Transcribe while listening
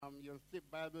you'll flip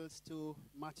Bibles to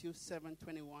Matthew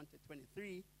 7:21 to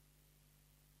 23,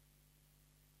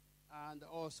 and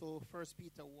also 1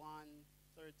 Peter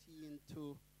 1:13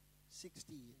 to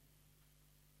 16.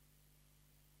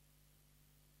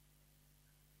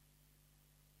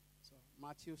 So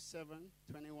Matthew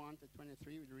 7:21 to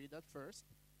 23, we'll read that first.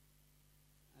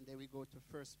 And then we go to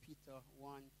 1 Peter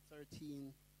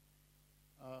 1:13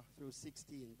 through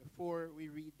 16. Before we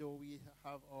read, though, we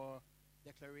have our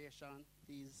declaration.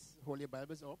 Please hold your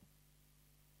Bibles up.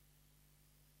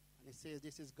 And it says,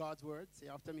 this is God's word. Say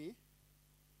after me.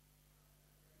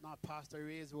 Not Pastor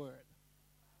Ray's word.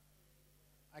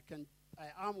 I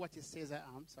am what it says I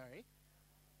am, sorry.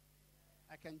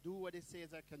 I can do what it says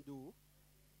I can do.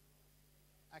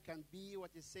 I can be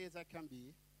what it says I can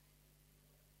be.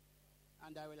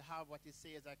 And I will have what it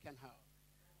says I can have.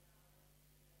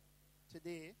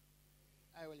 Today,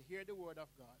 I will hear the word of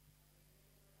God.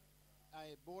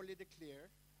 I boldly declare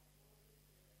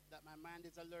that my mind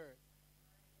is alert,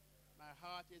 my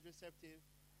heart is receptive,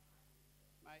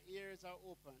 my ears are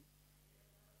open,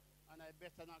 and I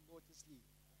better not go to sleep.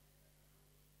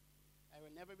 I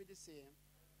will never be the same.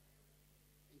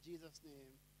 In Jesus'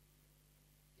 name,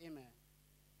 amen.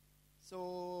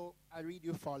 So I read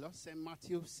you follow. Say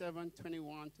Matthew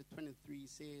 7:21 to 23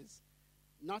 says,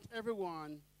 not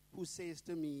everyone who says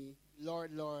to me,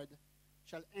 Lord, Lord,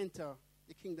 shall enter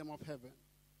the kingdom of heaven,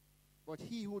 but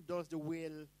he who does the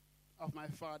will of my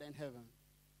Father in heaven.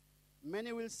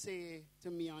 Many will say to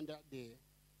me on that day,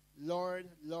 Lord,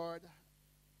 Lord,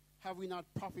 have we not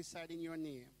prophesied in your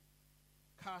name,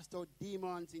 cast out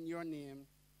demons in your name,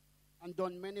 and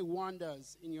done many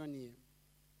wonders in your name?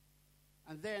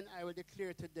 And then I will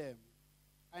declare to them,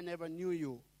 I never knew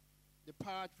you.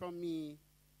 Depart from me,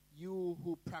 you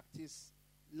who practice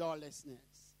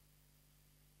lawlessness.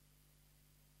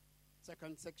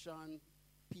 Second section,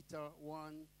 Peter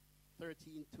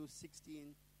 1:13 to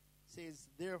 16 says,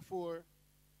 therefore,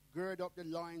 gird up the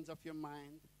loins of your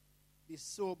mind, be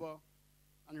sober,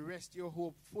 and rest your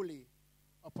hope fully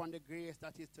upon the grace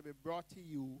that is to be brought to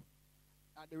you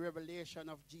at the revelation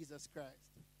of Jesus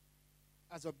Christ.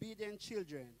 As obedient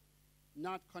children,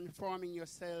 not conforming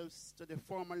yourselves to the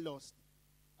former lust,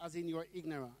 as in your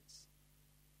ignorance.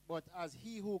 But as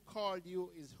he who called you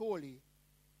is holy,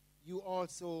 you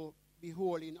also be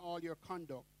holy in all your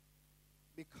conduct,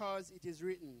 because it is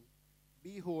written,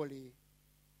 be holy,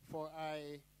 for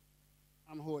I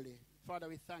am holy. Father,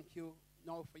 we thank you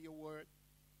now for your word.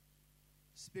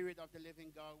 Spirit of the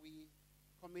living God, we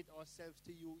commit ourselves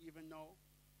to you even now.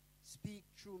 Speak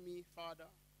through me, Father,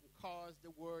 and cause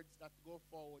the words that go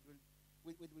forward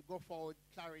will go forward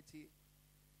clarity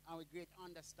and with great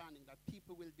understanding, that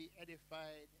people will be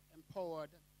edified,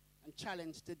 empowered, and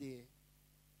challenged today.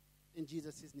 In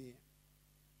Jesus' name.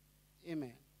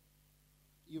 Amen.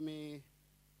 You may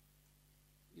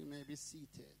be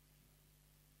seated.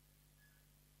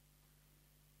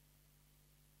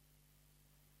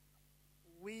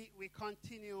 We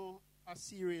continue a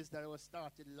series that was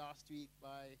started last week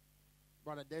by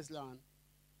Brother Deslan.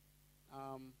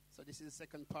 So this is the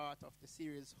second part of the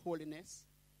series, Holiness.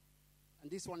 And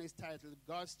this one is titled,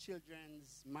 God's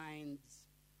Children's Minds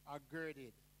Are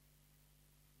Girded.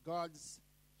 God's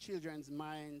children's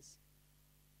minds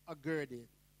are girded.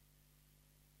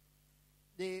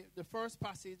 The first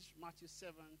passage, Matthew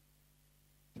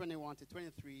 7:21 to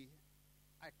 23,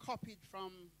 I copied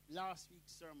from last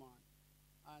week's sermon.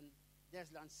 And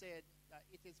Deslan said that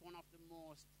it is one of the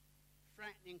most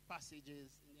frightening passages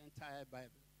in the entire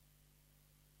Bible.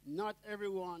 Not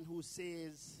everyone who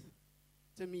says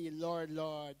to me, Lord,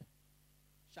 Lord,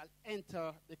 shall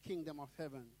enter the kingdom of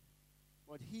heaven,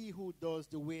 but he who does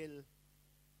the will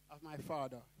of my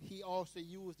Father. He also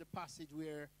used the passage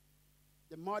where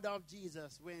the mother of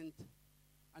Jesus went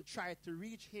and tried to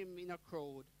reach him in a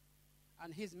crowd,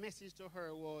 and his message to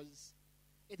her was,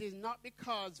 it is not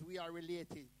because we are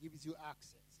related gives you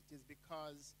access. It is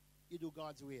because you do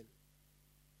God's will.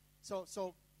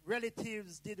 So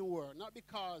relatives didn't work. Not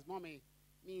because mommy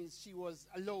means she was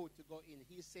allowed to go in.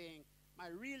 He's saying, my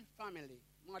real family,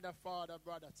 mother, father,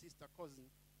 brother, sister, cousin,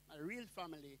 my real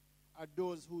family are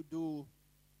those who do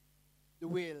the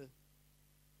will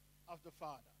of the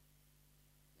Father.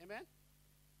 Amen?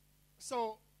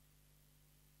 So,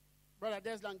 Brother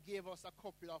Deslan gave us a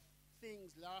couple of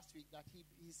things last week that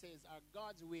he says are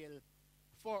God's will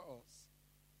for us.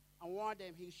 And one of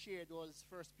them he shared was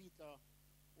 1 Peter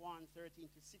 1:13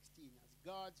 to 16. As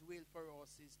God's will for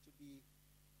us is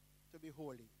to be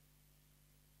holy.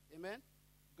 Amen?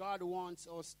 God wants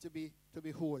us to be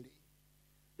holy.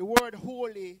 The word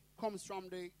holy comes from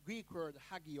the Greek word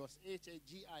hagios,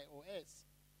 Hagios.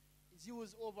 It's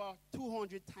used over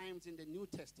 200 times in the New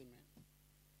Testament.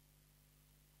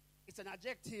 It's an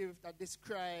adjective that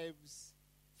describes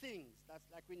things. That's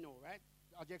like we know, right?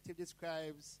 Adjective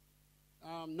describes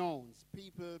nouns,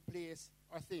 people, place,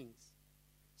 or things.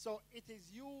 So it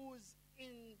is used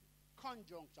in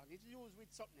conjunction. It's used with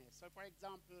something. So, for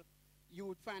example, you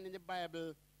would find in the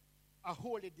Bible a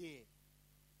holy day,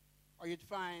 or you'd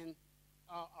find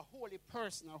a holy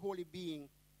person, a holy being.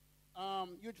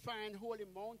 You'd find holy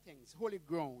mountains, holy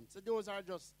ground. So those are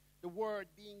just the word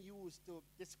being used to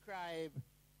describe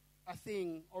a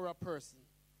thing or a person.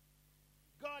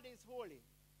 God is holy,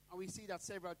 and we see that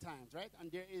several times, right?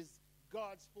 And there is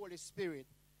God's Holy Spirit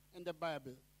in the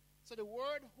Bible. So the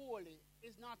word holy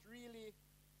is not really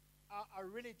a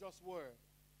religious word.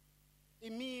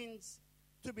 It means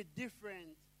to be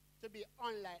different, to be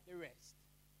unlike the rest.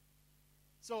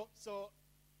 So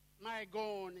my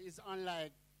gown is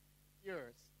unlike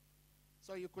yours.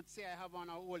 So you could say I have on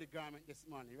a holy garment this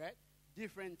morning, right?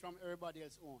 Different from everybody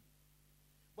else's own.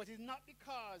 But it's not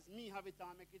because me have it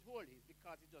on make it holy. It's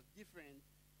because it's just different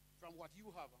from what you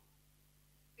have on.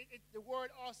 The word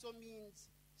also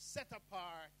means set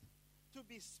apart, to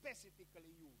be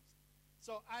specifically used.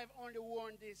 So I've only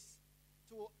worn this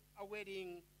to a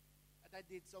wedding that I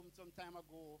did some time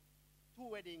ago.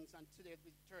 2 weddings, and today is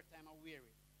the 3rd time I wear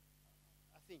it.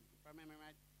 I think, if I remember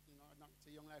right, I'm not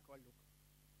so young like I look.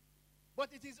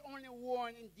 But it is only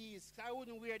worn in these. I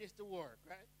wouldn't wear this to work,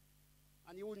 right?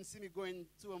 And you wouldn't see me going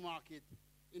to a market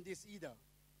in this either.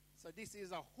 So this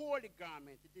is a holy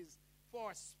garment. It is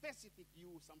for specific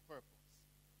use and purpose.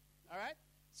 All right?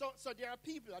 So there are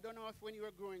people, I don't know if when you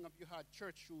were growing up you had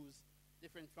church shoes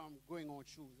different from going on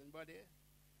shoes. Anybody?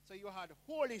 So you had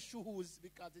holy shoes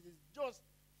because it is just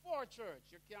for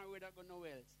church. You can't wear that go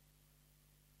nowhere else.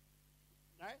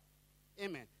 Right?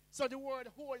 Amen. So the word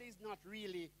holy is not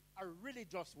really a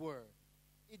religious word.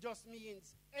 It just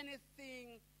means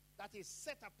anything that is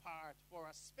set apart for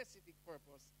a specific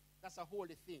purpose. That's a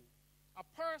holy thing. A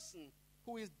person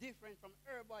who is different from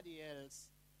everybody else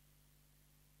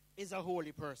is a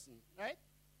holy person, right?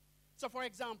 So, for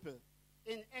example,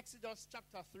 in Exodus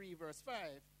chapter 3, verse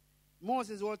 5,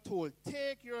 Moses was told,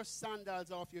 take your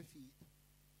sandals off your feet,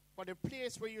 for the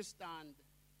place where you stand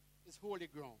is holy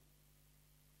ground.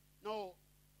 Now,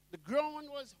 the ground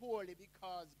was holy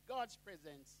because God's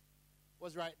presence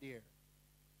was right there.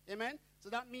 Amen? So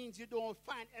that means you don't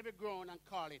find every ground and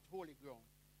call it holy ground.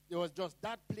 There was just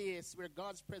that place where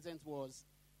God's presence was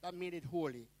that made it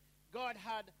holy. God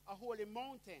had a holy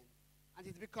mountain, and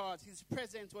it's because his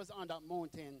presence was on that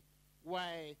mountain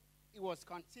why it was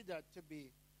considered to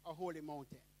be a holy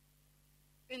mountain.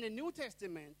 In the New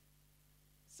Testament,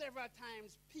 several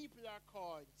times people are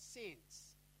called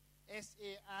saints.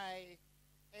 S-A-I-N-T-S.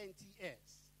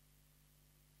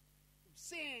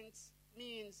 Saints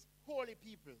means holy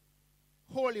people,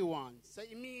 holy ones. So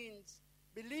it means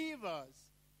believers,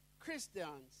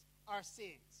 Christians are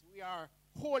saints. We are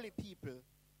holy people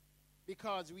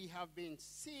because we have been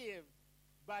saved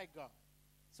by God.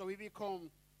 So we become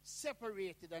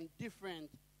separated and different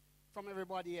from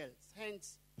everybody else.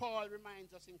 Hence, Paul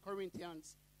reminds us in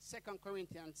Corinthians, 2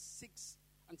 Corinthians 6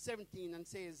 and 17, and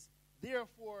says,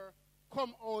 therefore,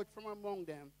 come out from among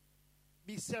them,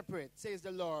 be separate, says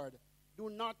the Lord. Do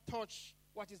not touch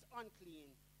what is unclean,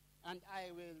 and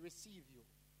I will receive you.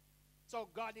 So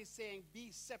God is saying, be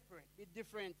separate, be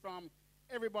different from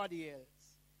everybody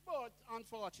else. But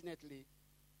unfortunately,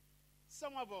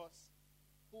 some of us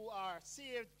who are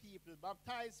saved people,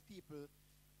 baptized people,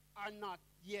 are not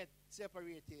yet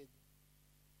separated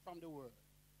from the world.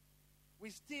 We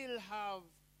still have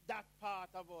that part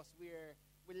of us where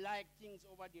we like things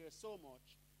over there so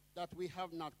much that we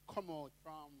have not come out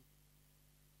from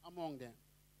among them.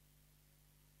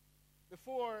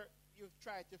 Before you've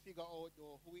tried to figure out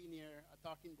who in here are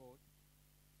talking about,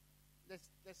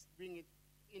 let's bring it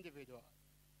individual.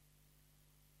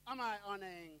 Am I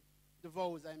honoring the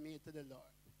vows I made to the Lord?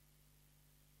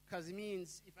 Because it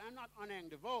means if I'm not honoring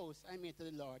the vows I made to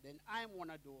the Lord, then I'm one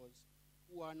of those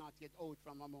who are not yet out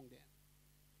from among them.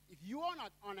 If you are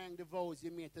not honoring the vows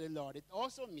you made to the Lord, it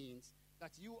also means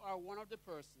that you are one of the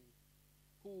persons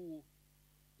who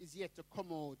is yet to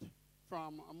come out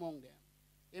from among them.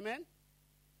 Amen?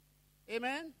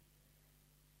 Amen?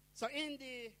 So in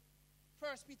the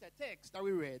 1 Peter text that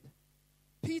we read,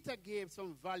 Peter gave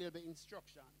some valuable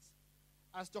instructions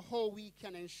as to how we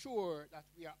can ensure that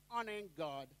we are honoring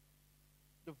God,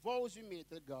 the vows we made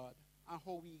to God, and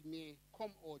how we may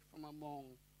come out from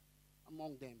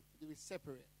among them, to be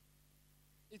separate.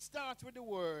 It starts with the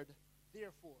word,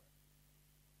 therefore.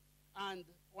 And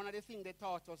one of the things they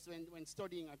taught us when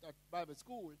studying at Bible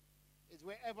school is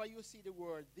wherever you see the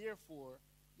word therefore,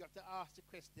 you have to ask the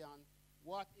question,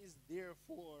 what is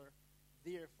therefore,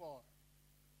 therefore?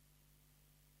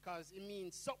 Because it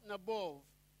means something above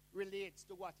relates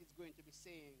to what it's going to be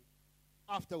saying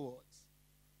afterwards.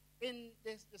 In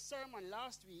the sermon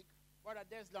last week, Brother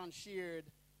Deslan shared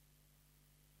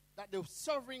that the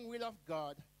sovereign will of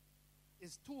God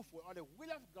is twofold, or the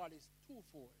will of God is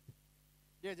twofold.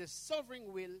 There's the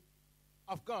sovereign will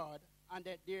of God, and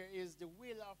that there is the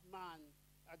will of man,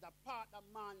 the part of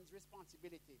man's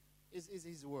responsibility is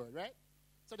his word, right?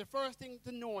 So the first thing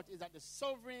to note is that the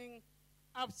sovereign,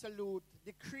 absolute,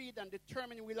 decreed, and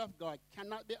determined will of God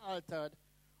cannot be altered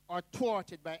or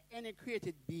thwarted by any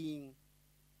created being.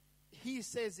 He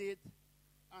says it,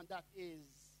 and that is,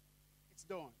 it's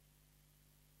done.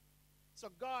 So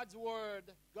God's word,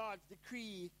 God's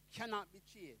decree cannot be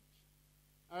changed.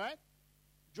 All right?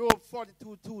 Job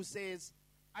 42:2 says,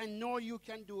 I know you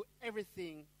can do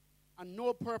everything, and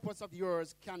no purpose of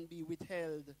yours can be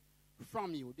withheld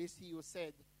from you. This he was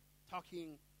said,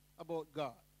 talking about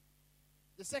God.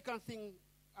 The second thing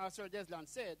Sir Deslan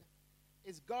said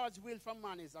is God's will for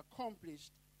man is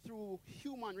accomplished through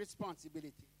human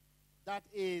responsibility. That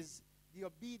is the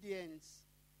obedience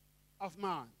of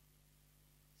man.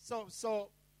 So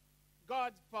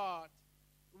God's part,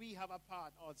 we have a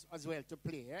part as well to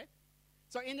play, right?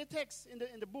 So in the text,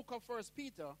 in the book of 1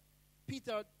 Peter,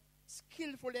 Peter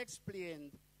skillfully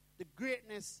explained the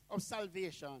greatness of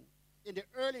salvation in the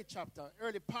early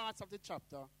parts of the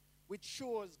chapter, which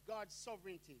shows God's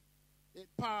sovereignty, the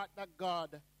part that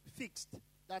God fixed,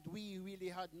 that we really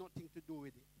had nothing to do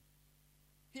with it.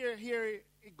 Here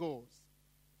it goes.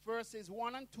 Verses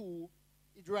 1 and 2,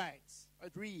 it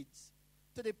reads,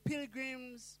 to the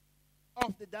pilgrims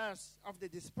of the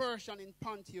dispersion in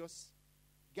Pontus,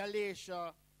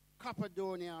 Galatia,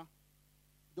 Cappadocia,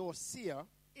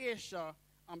 Asia,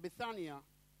 and Bithynia,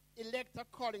 elect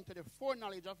according to the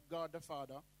foreknowledge of God the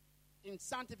Father, in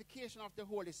sanctification of the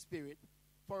Holy Spirit,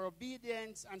 for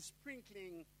obedience and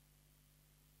sprinkling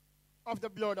of the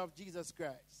blood of Jesus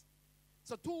Christ.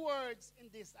 So 2 words in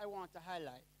this I want to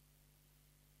highlight.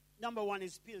 Number 1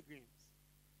 is pilgrims.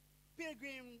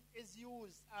 Pilgrim is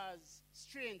used as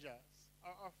strangers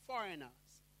or foreigners.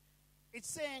 It's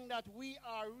saying that we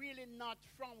are really not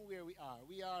from where we are.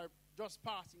 We are just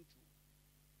passing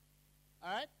through.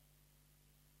 All right?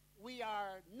 We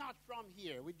are not from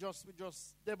here. We just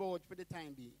step out for the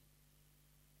time being.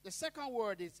 The second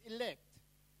word is elect.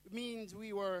 It means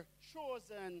we were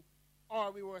chosen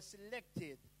or we were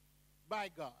selected by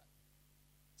God.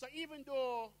 So even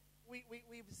though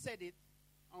we've said it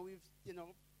and we've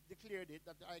declared it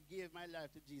that I gave my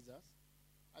life to Jesus,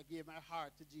 I gave my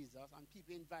heart to Jesus, and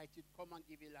people invite you to come and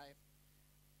give your life,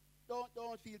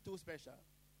 don't feel too special.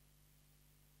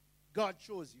 God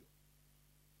chose you.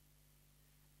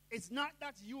 It's not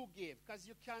that you gave, because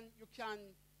you can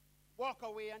walk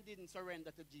away and didn't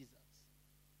surrender to Jesus.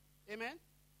 Amen?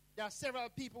 There are several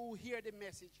people who hear the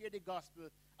message, hear the gospel,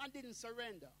 and didn't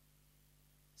surrender.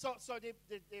 So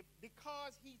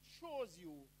because he chose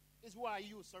you is why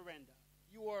you surrender.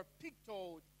 You were picked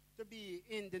out to be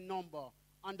in the number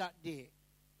on that day.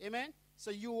 Amen?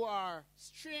 So you are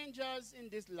strangers in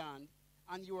this land,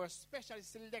 and you are specially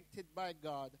selected by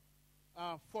God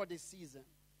for this season.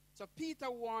 So Peter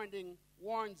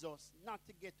warns us not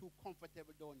to get too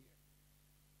comfortable down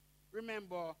here.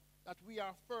 Remember that we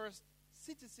are first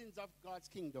citizens of God's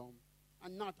kingdom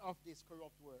and not of this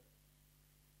corrupt world.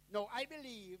 Now, I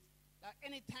believe that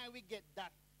anytime we get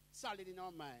that solid in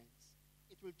our minds,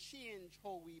 it will change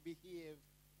how we behave.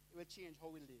 It will change how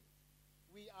we live.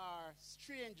 We are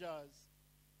strangers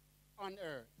on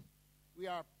earth. We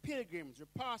are pilgrims.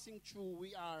 We're passing through.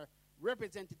 We are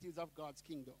representatives of God's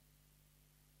kingdom.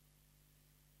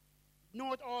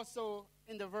 Note also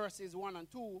in the verses 1 and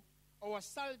 2, our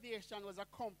salvation was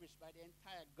accomplished by the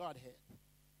entire Godhead.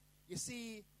 You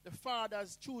see the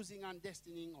Father's choosing and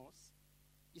destinying us.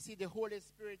 You see the Holy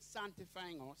Spirit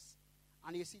sanctifying us.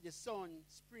 And you see the Son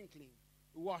sprinkling,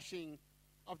 the washing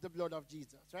of the blood of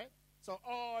Jesus, right? So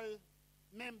all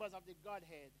members of the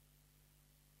Godhead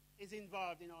is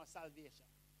involved in our salvation.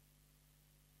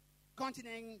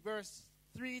 Continuing verse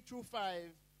 3 through 5,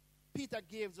 Peter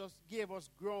gave us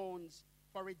grounds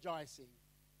for rejoicing.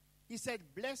 He said,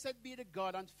 "Blessed be the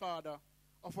God and Father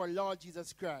of our Lord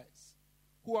Jesus Christ,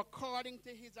 who according to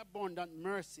his abundant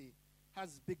mercy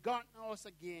has begotten us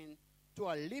again to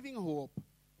a living hope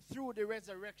through the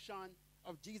resurrection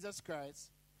of Jesus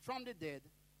Christ from the dead,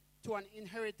 to an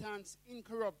inheritance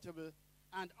incorruptible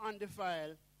and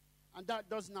undefiled, and that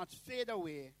does not fade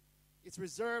away. It's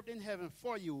reserved in heaven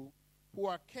for you, who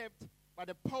are kept by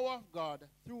the power of God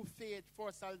through faith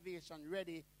for salvation,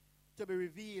 ready to be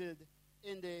revealed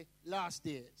in the last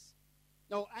days.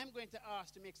 Now, I'm going to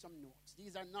ask to make some notes.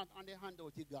 These are not on the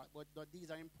handout you got, but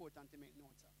these are important to make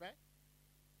notes of, right?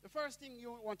 The first thing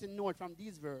you want to note from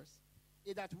this verse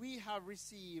is that we have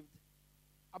received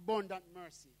abundant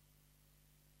mercy.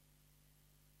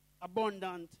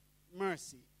 Abundant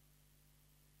mercy.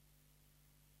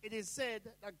 It is said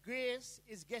that grace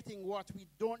is getting what we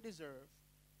don't deserve,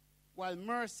 while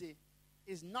mercy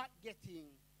is not getting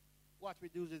what we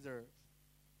do deserve.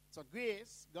 So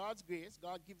grace, God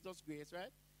gives us grace, right?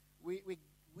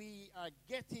 We are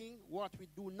getting what we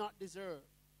do not deserve.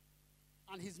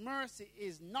 And his mercy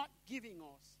is not giving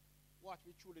us what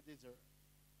we truly deserve.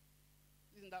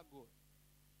 Isn't that good?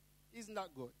 Isn't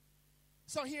that good?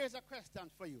 So here's a question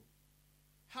for you.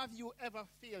 Have you ever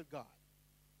failed God?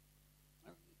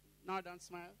 Nod and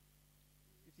smile.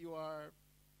 If you are,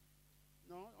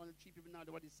 no, only 3 people know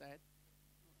what this side.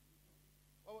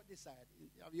 What about this side?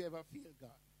 Have you ever failed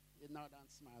God? You nod and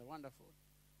smile. Wonderful.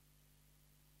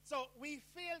 So we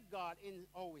fail God in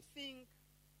how we think,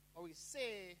 how we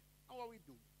say, and what we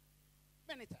do.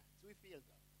 Many times we fail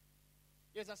God.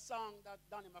 There's a song that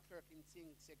Donnie McClurkin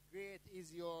sings, say, "Great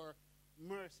is your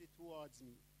mercy towards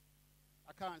me."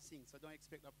 I can't sing, so don't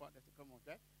expect that part to come out,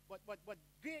 right? But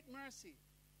great mercy.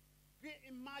 Great,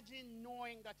 imagine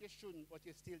knowing that you shouldn't, but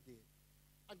you still did.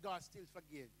 And God still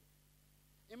forgave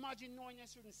you. Imagine knowing you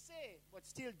shouldn't say, but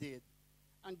still did.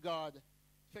 And God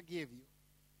forgave you.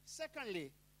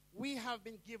 Secondly, we have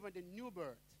been given the new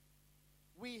birth.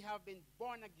 We have been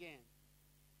born again.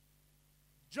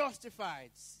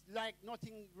 Justified, like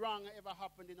nothing wrong ever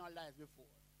happened in our lives before.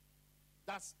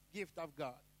 That's the gift of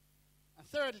God. And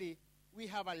thirdly, we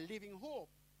have a living hope.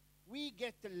 We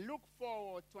get to look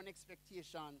forward to an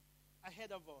expectation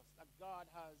ahead of us that God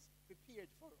has prepared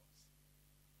for us.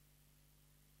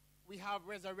 We have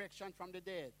resurrection from the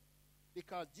dead.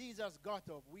 Because Jesus got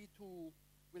up, we too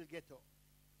will get up.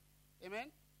 Amen?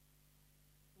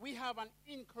 We have an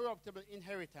incorruptible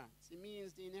inheritance. It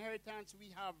means the inheritance we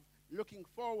have looking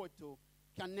forward to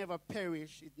can never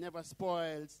perish, it never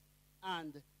spoils,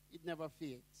 and it never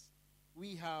fades.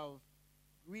 We have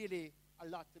really a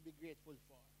lot to be grateful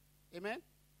for. Amen?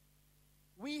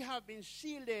 We have been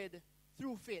shielded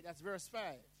through faith. That's verse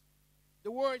 5.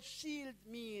 The word shield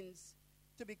means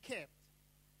to be kept.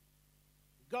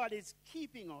 God is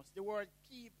keeping us. The word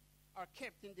keep or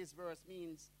kept in this verse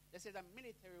means, this is a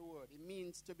military word. It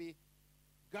means to be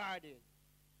guarded,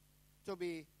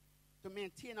 to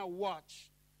maintain a watch,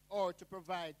 or to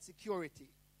provide security.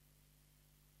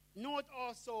 Note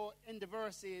also in the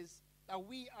verses that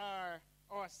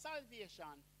our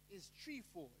salvation is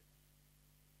threefold.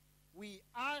 We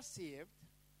are saved,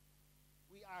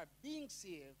 we are being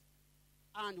saved,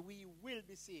 and we will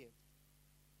be saved.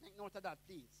 Make note of that,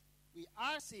 please. We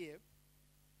are saved,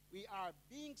 we are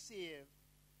being saved,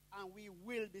 and we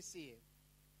will be saved.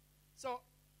 So,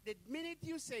 the minute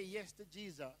you say yes to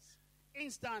Jesus,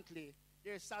 instantly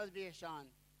there's salvation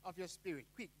of your spirit.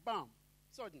 Quick, bam,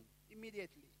 sudden,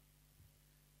 immediately.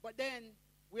 But then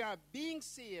we are being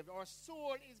saved, our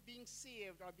soul is being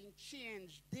saved or being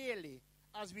changed daily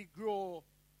as we grow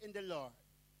in the Lord.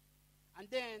 And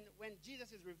then when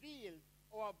Jesus is revealed,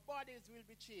 our bodies will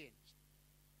be changed.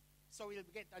 So we'll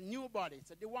get a new body.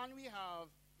 So the one we have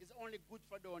is only good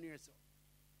for down here.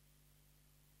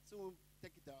 So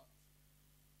take it off.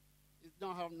 It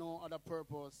don't have no other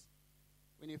purpose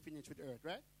when you finish with earth,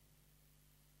 right?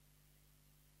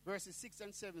 Verses 6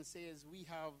 and 7 says we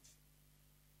have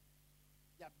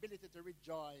the ability to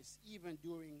rejoice even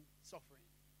during suffering.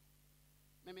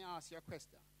 Let me ask you a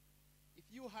question. If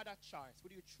you had a choice,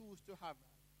 would you choose to have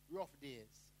rough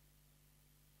days?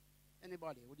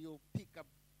 Anybody? Would you pick up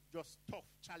just tough,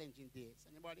 challenging days?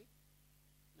 Anybody?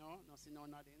 No? No, see, no,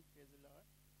 nothing. Praise the Lord.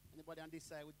 Anybody on this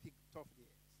side would pick tough days?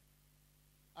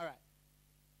 All right.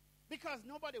 Because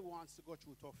nobody wants to go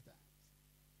through tough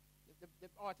times. The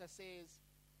author says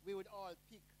we would all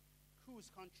pick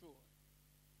cruise control,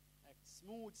 like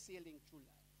smooth sailing through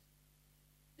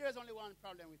life. There's only one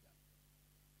problem with that.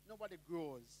 Nobody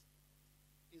grows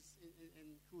in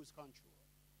cruise control.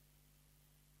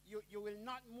 You will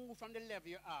not move from the level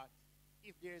you're at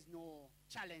if there is no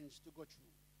challenge to go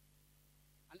through.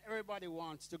 And everybody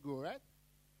wants to grow, right?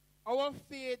 Our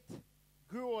faith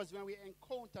grows when we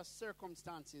encounter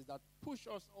circumstances that push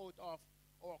us out of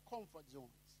our comfort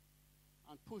zones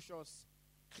and push us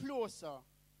closer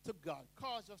to God,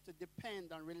 cause us to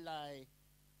depend and rely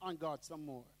on God some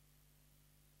more.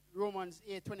 Romans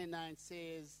 8:29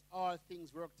 says all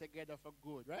things work together for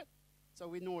good, right? So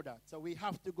we know that. So we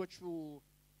have to go through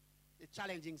the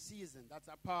challenging season. That's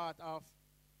a part of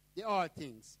the all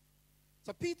things.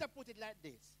 So Peter put it like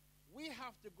this. We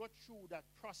have to go through that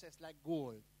process like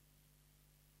gold.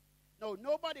 Now,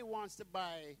 nobody wants to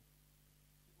buy,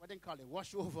 what they call it,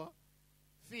 wash over,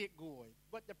 fake gold.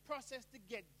 But the process to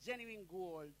get genuine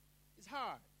gold is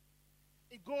hard.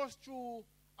 It goes through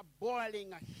a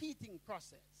boiling, a heating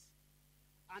process.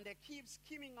 And they keep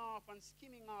skimming off and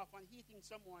heating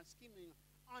some more and skimming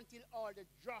until all the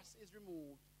dross is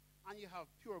removed and you have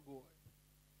pure gold.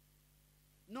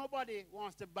 Nobody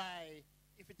wants to buy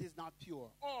if it is not pure.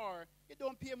 Or you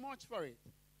don't pay much for it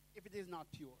if it is not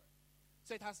pure.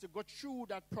 So it has to go through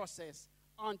that process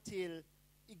until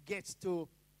it gets to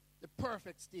the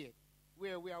perfect state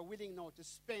where we are willing now to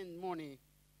spend money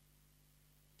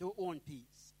to own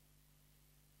peace.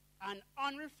 An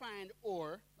unrefined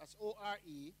ore, that's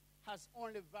O-R-E, has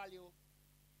only value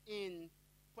in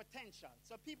potential.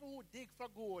 So people who dig for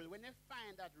gold, when they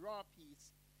find that raw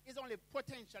piece, it's only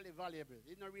potentially valuable.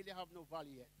 It don't really have no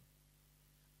value yet.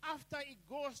 After it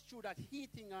goes through that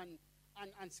heating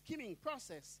and skimming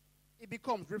process, it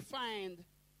becomes refined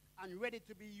and ready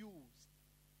to be used.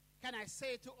 Can I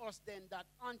say to us then that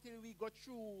until we go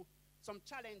through some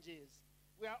challenges,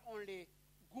 we are only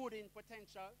good in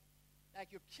potential? Like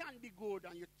you can be good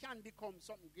and you can become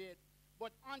something great,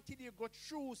 but until you go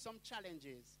through some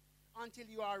challenges, until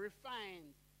you are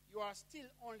refined, you are still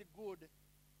only good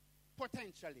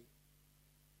potentially.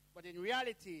 But in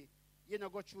reality, you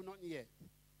don't go through nothing yet.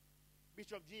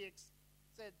 Bishop Jakes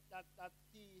said that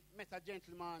he met a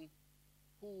gentleman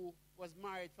who was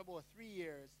married for about 3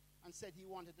 years and said he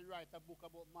wanted to write a book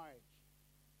about marriage.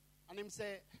 And him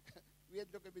say, wait,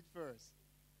 look a bit first.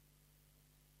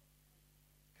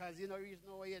 Because you know, there is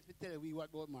no way yet to tell you what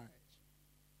about marriage.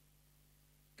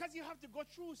 Because you have to go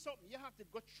through something. You have to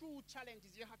go through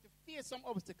challenges. You have to face some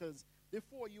obstacles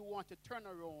before you want to turn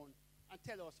around and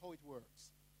tell us how it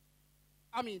works.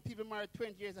 I mean, people married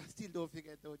 20 years and still don't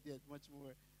figure it out yet. Much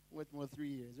more 3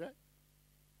 years, right?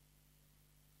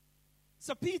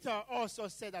 So Peter also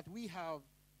said that we have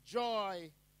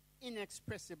joy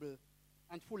inexpressible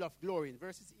and full of glory in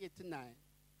verses 8 to 9.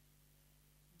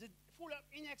 The full of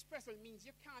inexpressible means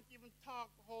you can't even talk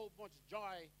how much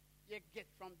joy you get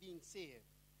from being saved.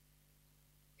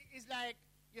 It's like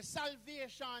your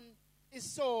salvation is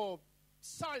so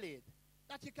solid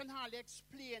that you can hardly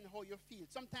explain how you feel.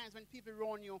 Sometimes when people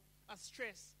around you are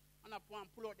stressed and up one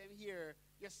pull out them here,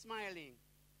 you're smiling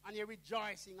and you're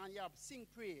rejoicing and you sing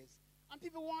praise. And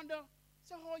people wonder,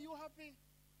 so how are you happy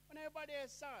when everybody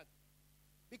is sad?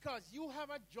 Because you have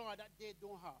a joy that they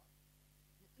don't have.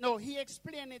 No, he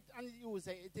explained it and he would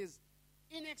say it is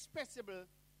inexpressible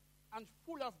and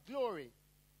full of glory.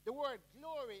 The word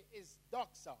glory is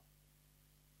doxa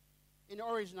in the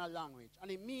original language.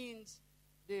 And it means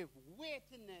the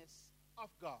weightiness of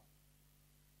God.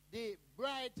 The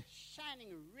bright, shining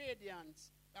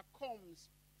radiance that comes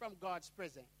from God's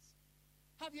presence.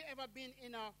 Have you ever been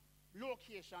in a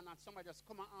location and somebody just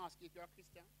come and ask you if you're a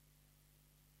Christian?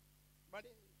 But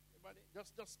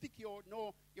just speak you out.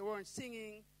 No, you weren't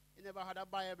singing. You never had a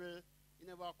Bible. You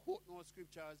never quote no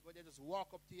scriptures. But they just walk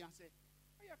up to you and say,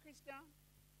 are you a Christian?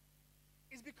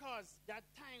 It's because there are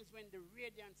times when the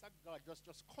radiance of God just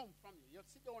come from you. You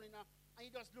sit down and you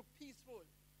just look peaceful.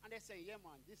 And they say, yeah,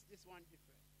 man, this one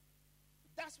different.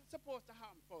 That's what's supposed to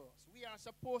happen for us. We are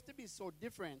supposed to be so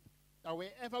different that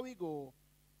wherever we go,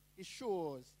 it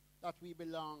shows that we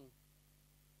belong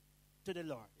to the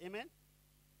Lord. Amen?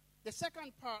 The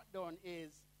second part done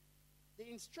is the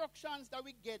instructions that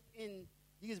we get in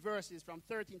these verses from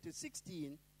 13 to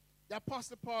 16. The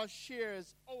Apostle Paul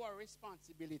shares our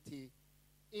responsibility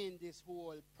in this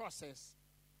whole process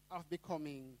of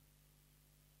becoming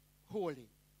holy.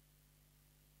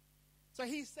 So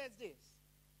he says this: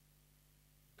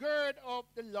 gird up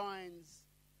the loins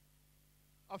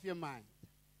of your mind.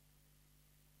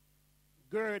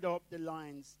 Gird up the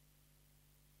loins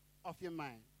of your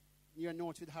mind. Your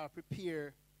notes would have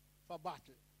prepare for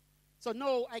battle. So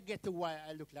now I get to why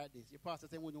I look like this. Your pastor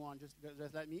said, wouldn't want just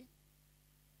like me?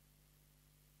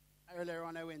 Earlier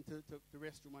on, I went to the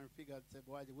restroom and figured, said,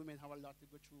 boy, the women have a lot to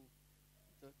go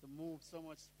through to move so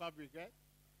much fabric, right?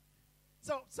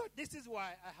 So this is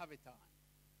why I have it on.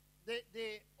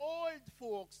 The old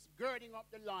folks girding up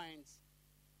the loins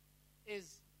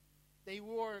is they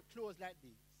wore clothes like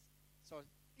these. So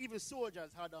even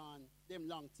soldiers had on them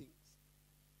long things.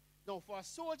 Now, for a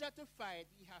soldier to fight,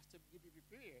 he has to be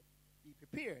prepared. Be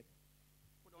prepared.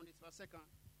 Put on this for a second.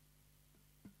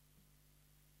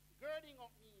 Girding up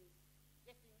means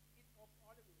getting it up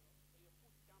all the way up so your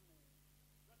foot can move.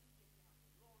 Just in case you have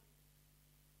to run or you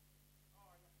have to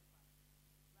fight.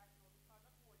 Right now, because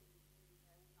of holding this,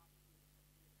 I will not do it.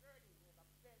 The girding, there's a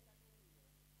belt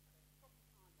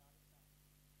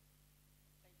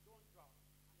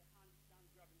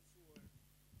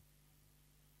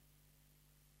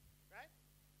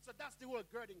That's the whole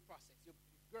girding process. You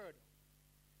gird up.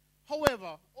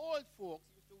 However, old folks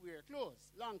used to wear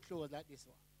clothes, long clothes like this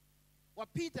one.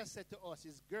 What Peter said to us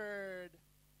is gird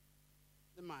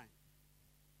the mind.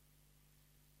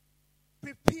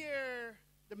 Prepare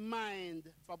the mind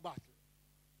for battle.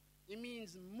 It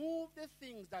means move the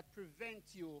things that prevent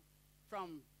you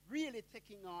from really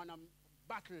taking on a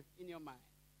battle in your mind.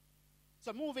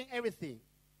 So moving everything.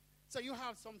 So you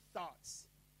have some thoughts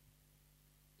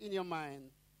in your mind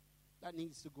that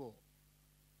needs to go.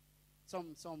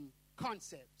 Some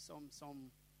concepts,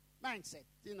 some mindset,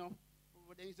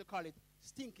 what they used to call it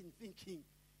stinking thinking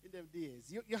in them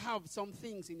days. You have some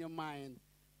things in your mind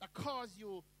that cause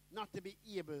you not to be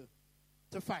able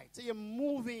to fight. So you're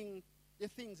moving the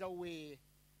things away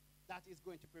that is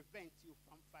going to prevent you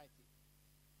from fighting.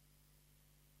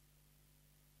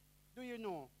 Do you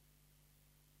know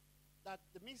that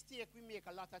the mistake we make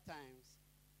a lot of times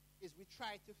is we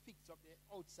try to fix up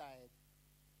the outside,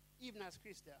 even as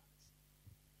Christians.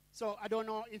 So I don't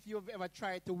know if you've ever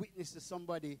tried to witness to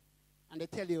somebody and they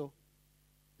tell you,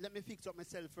 let me fix up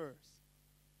myself first.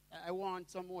 I want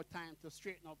some more time to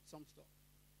straighten up some stuff.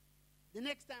 The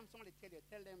next time somebody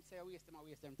tell them, say, I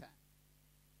waste them time.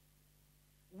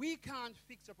 We can't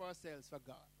fix up ourselves for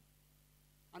God.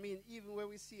 I mean, even when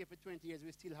we see it for 20 years,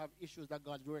 we still have issues that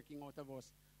God's working out of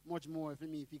us much more for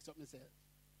me fix up myself.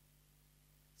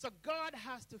 So God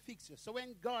has to fix you. So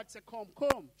when God says, come,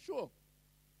 sure.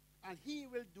 And he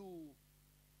will do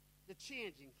the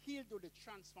changing. He'll do the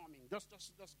transforming. Just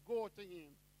go to him.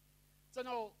 So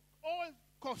now, all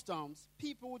customs,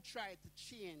 people would try to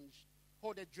change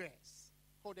how they dress,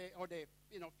 how they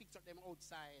fix up them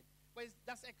outside. But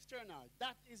that's external.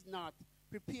 That is not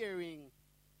preparing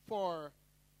for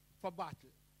battle.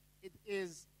 It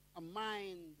is a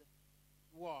mind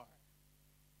war.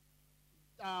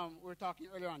 We were talking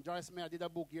earlier on. Joyce Meyer did a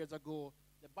book years ago,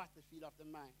 The Battlefield of the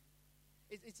Mind.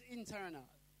 It's internal.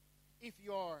 If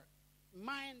your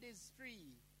mind is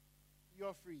free,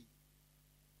 you're free.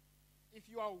 If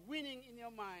you are winning in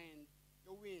your mind,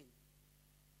 you win.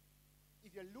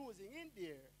 If you're losing in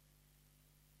there,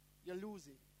 you're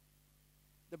losing.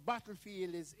 The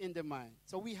battlefield is in the mind.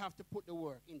 So we have to put the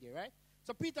work in there, right?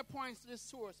 So Peter points to the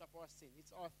source of our sin.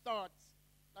 It's our thoughts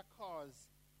that cause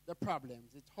the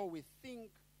problems. It's how we think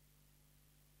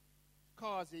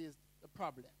causes the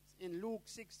problems. In Luke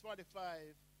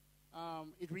 6:45,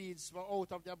 it reads, for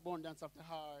out of the abundance of the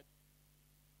heart,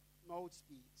 mouth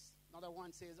speaks. Another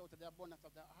one says, out of the abundance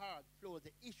of the heart flows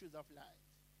the issues of life.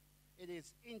 It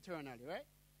is internally, right?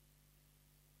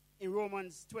 In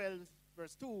Romans 12,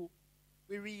 verse 2,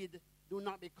 we read, do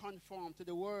not be conformed to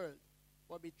the world,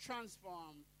 but be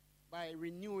transformed by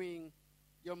renewing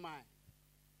your mind.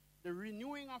 The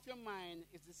renewing of your mind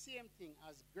is the same thing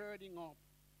as girding up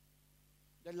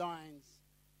the loins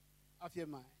of your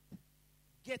mind.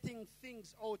 Getting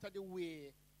things out of the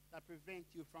way that prevent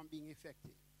you from being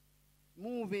effective.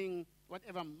 Moving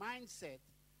whatever mindset,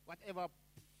 whatever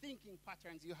thinking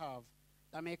patterns you have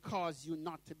that may cause you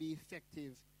not to be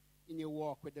effective in your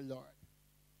walk with the Lord.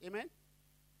 Amen?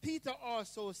 Peter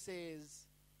also says,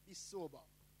 be sober.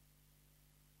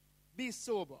 Be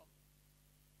sober.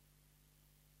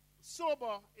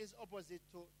 Sober is opposite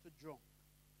to drunk.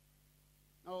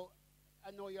 Now, I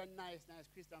know you're nice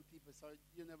Christian people, so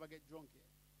you never get drunk yet.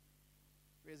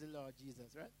 Praise the Lord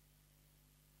Jesus, right?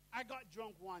 I got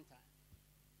drunk one time,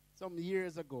 some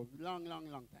years ago, long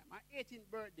time. My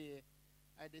 18th birthday,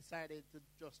 I decided to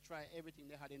just try everything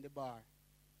they had in the bar.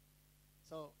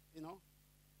 So,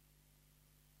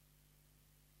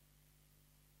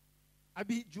 I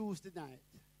beat juice tonight.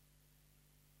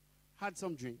 Had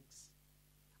some drinks.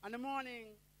 In the morning,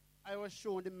 I was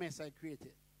shown the mess I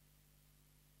created.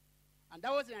 And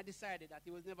that was when I decided that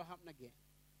it would never happen again.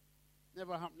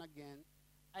 Never happen again.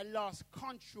 I lost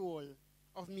control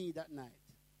of me that night.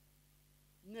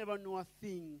 Never know a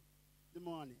thing the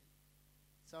morning.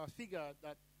 So I figured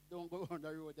that don't go on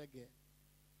the road again.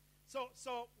 So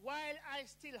while I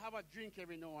still have a drink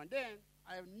every now and then,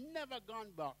 I have never gone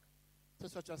back to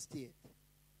such a state.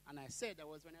 And I said that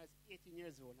was when I was 18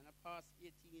 years old. And I passed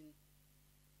 18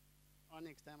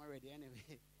 next time already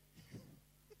anyway.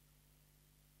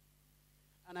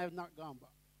 And I have not gone back.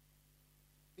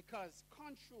 Because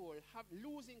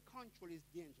losing control is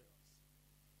dangerous.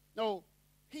 Now,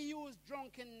 he used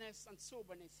drunkenness and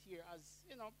soberness here as,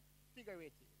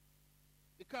 figurative.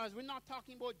 Because we're not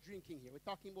talking about drinking here. We're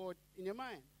talking about in your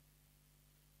mind.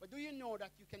 But do you know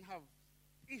that you can have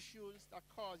issues that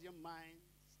cause your mind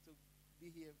to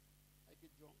behave like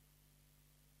you're drunk?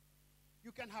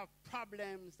 You can have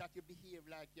problems that you behave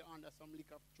like you're under some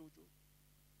liquor of choo-choo.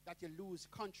 That you lose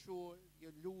control,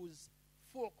 you lose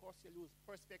focus, you lose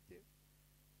perspective.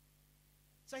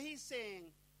 So he's saying,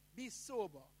 be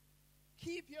sober.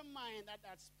 Keep your mind at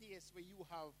that space where you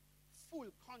have full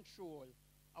control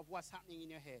of what's happening in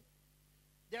your head.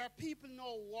 There are people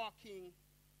now walking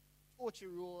Ochi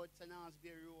Road, St.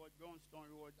 Ansbury Road,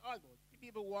 Brownstone Road, all those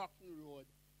people walking road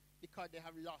because they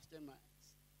have lost their minds.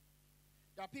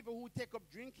 There are people who take up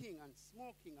drinking and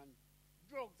smoking and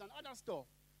drugs and other stuff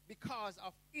because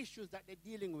of issues that they're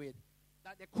dealing with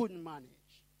that they couldn't manage.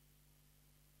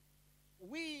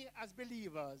 We as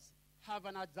believers have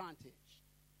an advantage.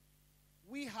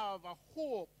 We have a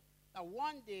hope that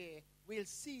one day we'll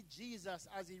see Jesus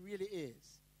as he really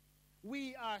is.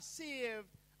 We are saved,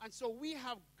 and so we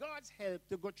have God's help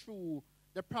to go through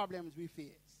the problems we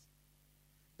face.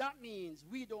 That means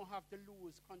we don't have to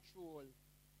lose control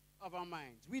of our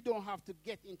minds. We don't have to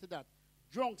get into that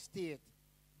drunk state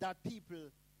that people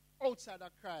outside of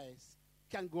Christ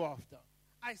can go after.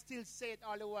 I still say it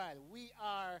all the while. We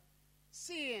are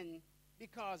saved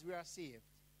because we are saved.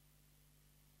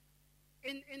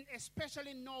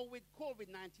 Especially now with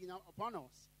COVID-19 upon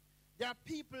us, there are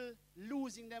people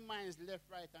losing their minds left,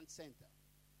 right, and center.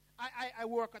 I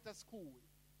work at a school,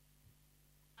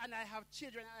 and I have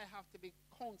children I have to be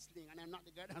counseling, and I'm not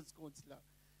the guidance counselor.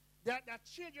 There are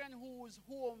children whose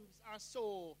homes are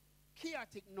so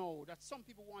chaotic now that some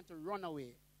people want to run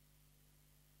away.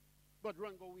 But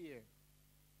run go where?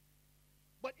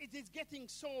 But it is getting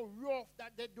so rough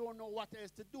that they don't know what else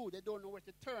to do. They don't know where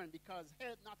to turn because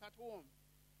help not at home.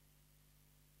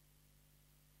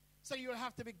 So you'll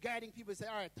have to be guiding people. Say,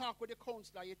 all right, talk with the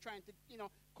counselor. You're trying to,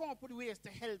 come up with ways to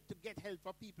help, to get help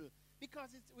for people. Because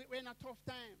we're in a tough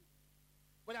time.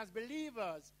 But as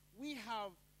believers, we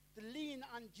have to lean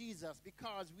on Jesus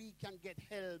because we can get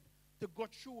help to go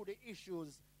through the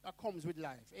issues that comes with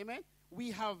life. Amen?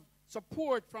 We have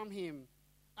support from him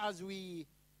as we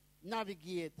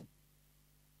navigate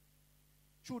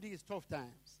through these tough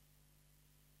times.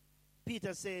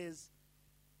 Peter says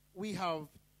we have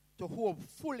to hope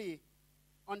fully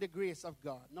on the grace of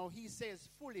God. Now he says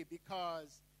fully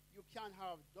because you can't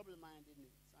have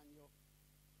double-mindedness and you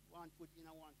one foot in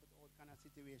and one foot out kind of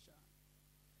situation.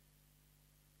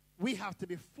 We have to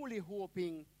be fully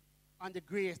hoping on the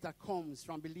grace that comes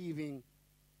from believing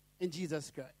in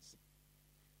Jesus Christ.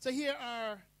 So here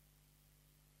are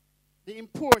the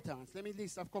importance. Let me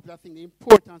list a couple of things. The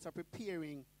importance of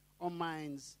preparing our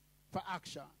minds for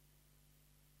action.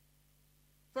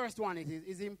 First one, it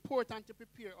is important to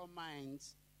prepare our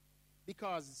minds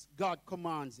because God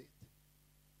commands it.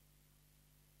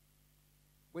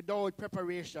 Without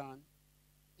preparation,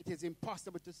 it is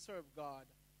impossible to serve God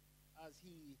as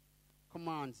he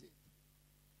commands it.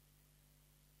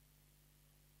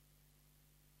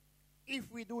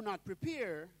 If we do not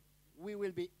prepare, we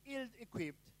will be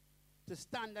ill-equipped to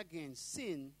stand against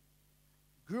sin,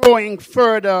 growing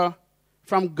further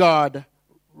from God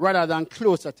rather than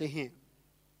closer to him.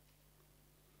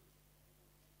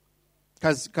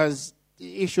 Because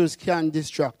the issues can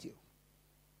distract you.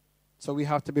 So we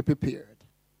have to be prepared.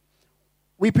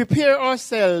 We prepare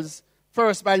ourselves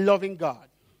first by loving God.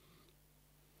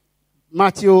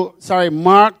 Mark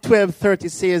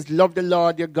 12:30 says, love the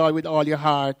Lord your God with all your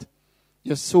heart,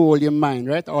 your soul, your mind,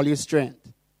 right? All your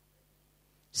strength.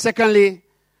 Secondly,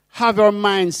 have our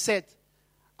mind set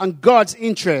on God's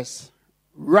interest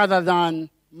rather than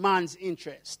man's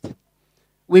interest.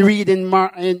 We read in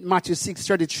Matthew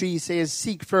 6:33 says,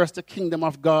 seek first the kingdom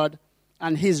of God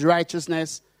and his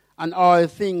righteousness, and all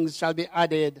things shall be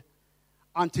added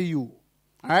unto you.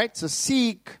 All right? So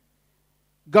seek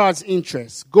God's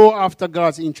interest. Go after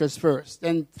God's interest first.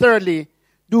 And thirdly,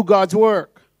 do God's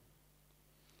work.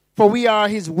 For we are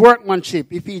his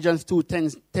workmanship, Ephesians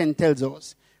 2:10 tells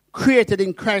us, created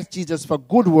in Christ Jesus for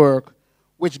good work,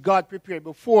 which God prepared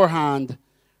beforehand,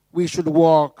 we should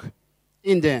walk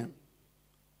in them.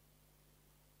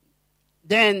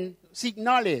 Then seek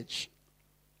knowledge.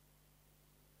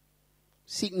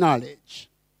 Seek knowledge.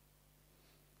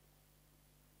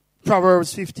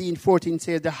 Proverbs 15:14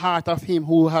 says, the heart of him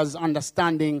who has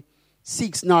understanding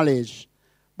seeks knowledge,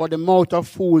 but the mouth of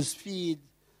fools feed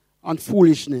on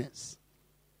foolishness.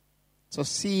 So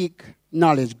seek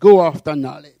knowledge. Go after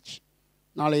knowledge.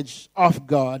 Knowledge of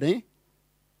God.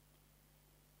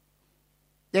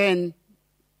 Then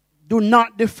do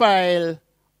not defile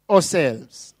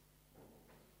ourselves.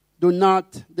 Do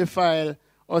not defile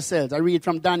ourselves. I read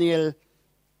from Daniel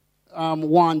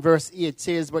 1 verse 8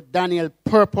 says, but Daniel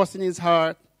purposed in his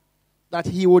heart that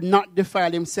he would not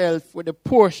defile himself with the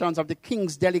portions of the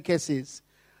king's delicacies,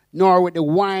 nor with the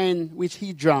wine which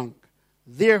he drank.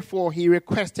 Therefore he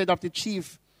requested of the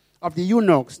chief of the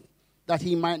eunuchs that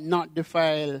he might not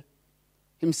defile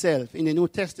himself. In the New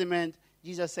Testament,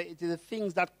 Jesus said it is the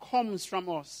things that comes from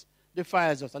us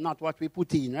defiles us and not what we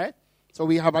put in, right? So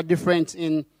we have a difference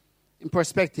in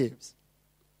perspectives.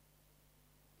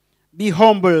 Be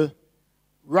humble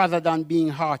rather than being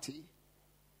haughty.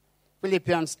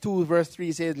 Philippians 2 verse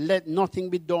 3 says, let nothing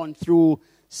be done through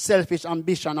selfish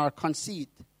ambition or conceit,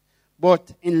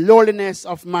 but in lowliness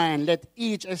of mind, let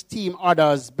each esteem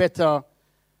others better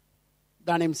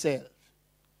than himself.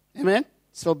 Amen?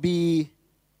 So be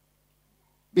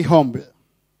humble.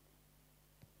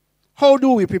 How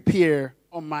do we prepare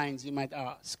our minds, you might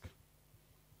ask?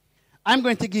 I'm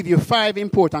going to give you 5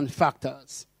 important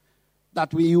factors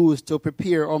that we use to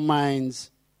prepare our minds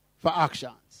for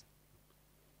actions.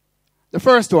 The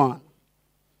first one,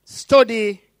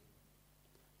 study,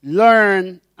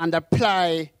 learn, and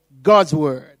apply God's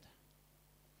word.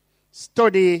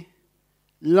 Study,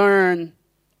 learn,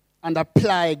 and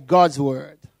apply God's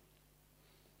word.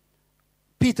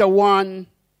 1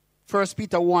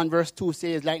 Peter 1 verse 2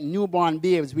 says, like newborn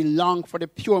babes, we long for the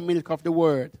pure milk of the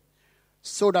word,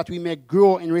 so that we may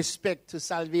grow in respect to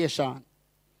salvation.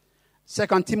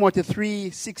 2 Timothy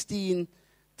 3:16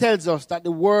 tells us that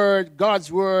the word,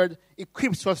 God's word,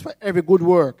 equips us for every good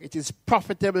work. It is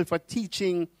profitable for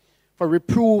teaching, for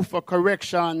reproof, for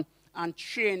correction, and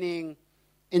training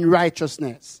in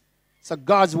righteousness. So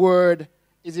God's word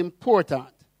is important.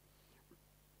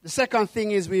 The second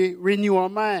thing is we renew our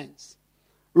minds.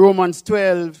 Romans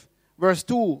 12 verse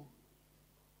 2.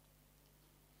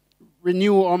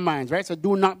 Renew our minds, right? So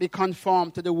do not be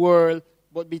conformed to the world,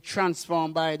 but be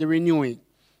transformed by the renewing.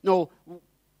 Now,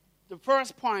 the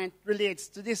first point relates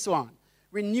to this one.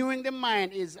 Renewing the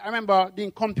mind is, I remember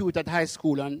doing computer at high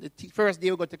school, and the first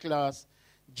day we got to class,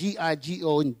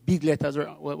 G-I-G-O in big letters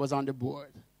was on the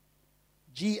board.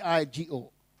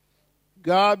 G-I-G-O.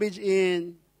 Garbage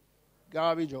in,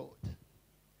 garbage out.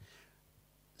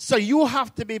 So you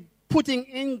have to be putting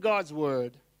in God's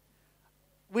word,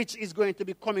 which is going to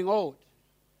be coming out.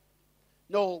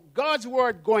 Now, God's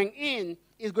word going in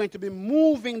is going to be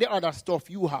moving the other stuff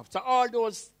you have. So all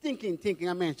those thinking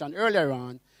I mentioned earlier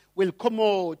on will come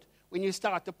out when you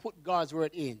start to put God's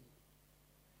word in.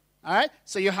 All right?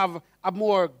 So you have a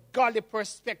more godly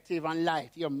perspective on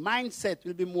life. Your mindset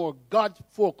will be more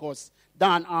God-focused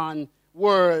than on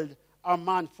world or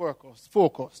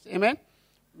man-focused. Amen?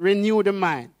 Renew the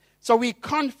mind. So we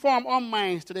conform our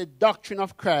minds to the doctrine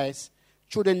of Christ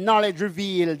through the knowledge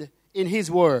revealed in his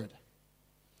word.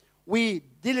 We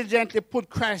diligently put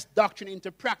Christ's doctrine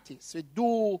into practice. We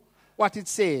do what it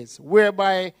says,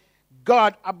 whereby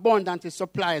God abundantly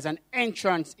supplies an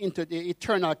entrance into the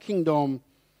eternal kingdom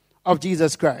of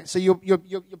Jesus Christ. So you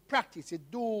practice, you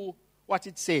do what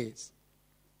it says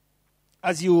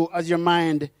as your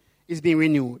mind is being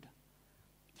renewed.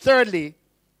 Thirdly,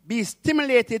 be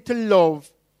stimulated to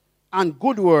love and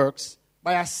good works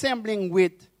by assembling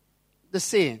with the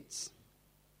saints.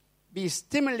 Be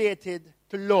stimulated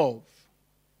to love.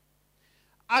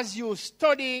 As you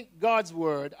study God's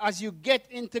word, as you get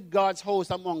into God's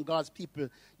house among God's people,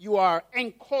 you are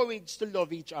encouraged to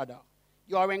love each other.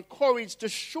 You are encouraged to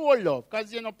show love.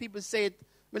 Because, people say,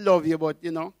 we love you, but,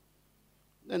 see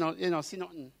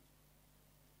nothing.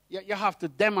 You have to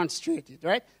demonstrate it,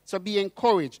 right? So be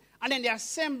encouraged. And then the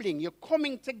assembling, your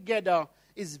coming together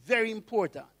is very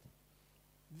important.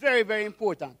 Very, very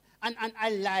important. And I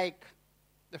like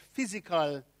the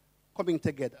physical coming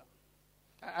together.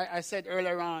 I said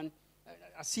earlier on,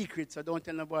 a secret, so don't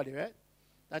tell nobody, right?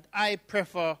 That I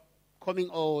prefer coming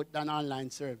out than online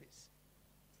service.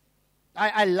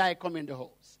 I like coming to the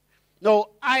house.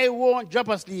 No, I won't drop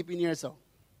asleep in here, so.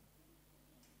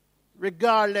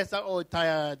 Regardless of how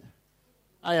tired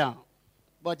I am.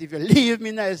 But if you leave me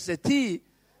in a settee,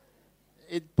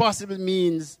 it possibly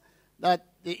means that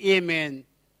the amen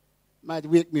might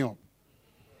wake me up.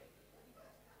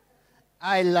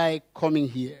 I like coming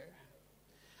here.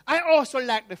 I also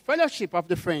like the fellowship of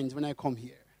the friends when I come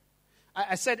here.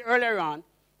 I said earlier on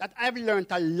that I've learned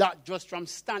a lot just from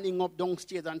standing up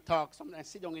downstairs and talk. Sometimes I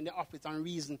sit down in the office and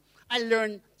reason. I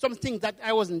learned some things that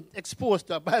I wasn't exposed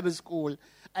to at Bible school.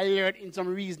 I learned in some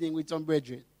reasoning with some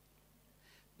brethren.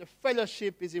 The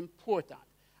fellowship is important.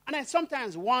 And I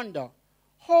sometimes wonder,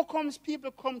 how comes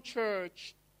people come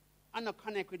church and not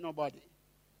connect with nobody?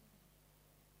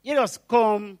 You just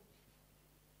come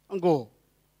and go.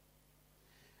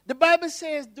 The Bible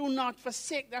says, do not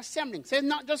forsake the assembling. It says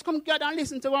not just come together and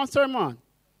listen to one sermon.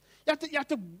 You have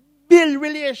to build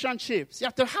relationships. You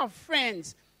have to have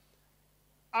friends.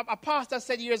 A pastor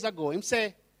said years ago, he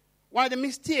said, one of the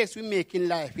mistakes we make in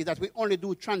life is that we only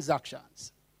do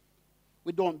transactions.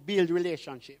 We don't build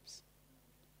relationships.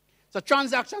 So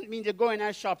transaction means you go in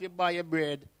a shop, you buy your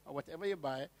bread or whatever you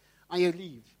buy, and you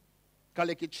leave.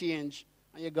 Collect your change,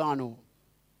 and you're gone home.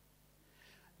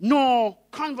 No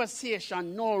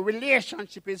conversation, no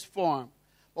relationship is formed.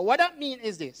 But what that means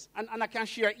is this, and I can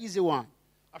share an easy one.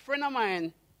 A friend of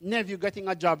mine, nephew, getting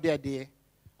a job the other day,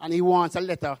 and he wants a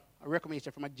letter, a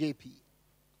recommendation from a JP.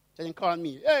 So he called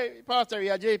me, hey, Pastor,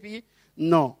 you a JP?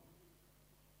 No.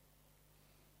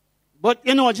 But,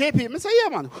 you know, JP, I say, yeah,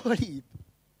 man, what are you?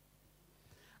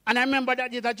 And I remember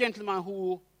that there's a gentleman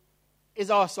who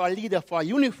is also a leader for a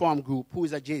uniform group who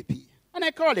is a JP. And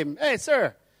I called him, hey,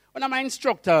 sir, one of my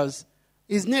instructors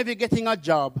is never getting a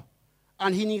job,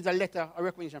 and he needs a letter, a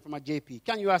recommendation from a JP.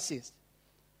 Can you assist?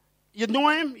 You know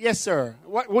him? Yes, sir.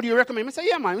 What do you recommend? I say,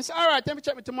 yeah, man. I say, all right, let me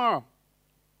check me tomorrow.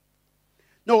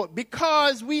 No,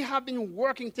 because we have been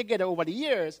working together over the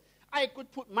years, I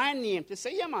could put my name to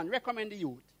say, yeah, man, recommend the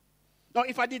youth. Now,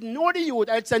 if I didn't know the youth,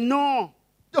 I'd say, no,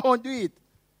 don't do it.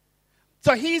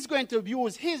 So he's going to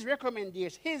use his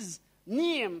recommendation, his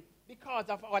name, because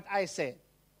of what I said.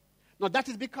 Now, that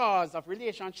is because of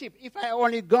relationship. If I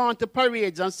only gone to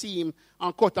parades and see him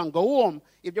and cut and go home,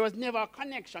 if there was never a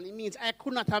connection, it means I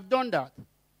could not have done that.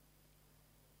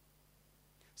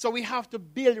 So we have to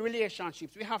build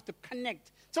relationships. We have to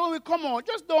connect. So when we come out,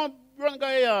 just don't run go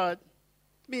yard.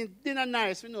 I mean, dinner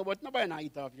nice, we know, but nobody not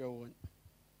eat off your own.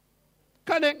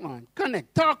 Connect, man.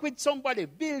 Connect. Talk with somebody.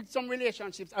 Build some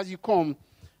relationships as you come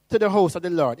to the house of the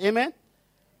Lord. Amen?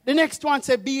 The next one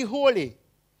says, be holy.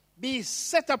 Be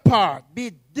set apart.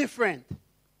 Be different.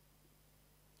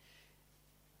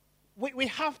 We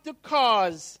have to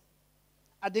cause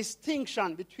a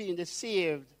distinction between the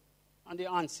saved and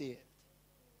the unsaved.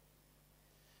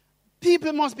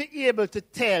 People must be able to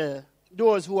tell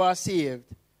those who are saved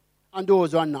and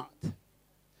those who are not.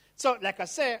 So, like I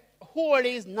said,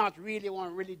 holy is not really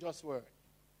one religious word.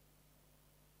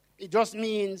 It just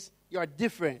means you're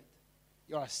different.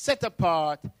 You're set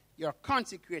apart. You're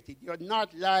consecrated. You're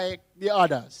not like the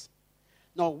others.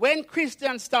 Now, when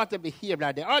Christians start to behave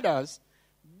like the others,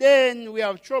 then we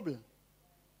have trouble.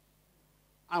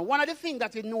 And one of the things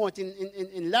that we note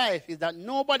in life is that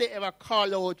nobody ever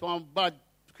call out one bad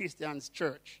Christian's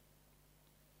church.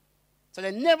 So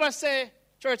they never say,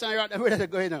 church and you're where they're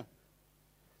going now.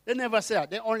 They never say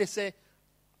that. They only say,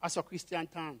 I saw Christian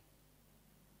town.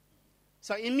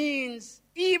 So it means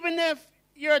even if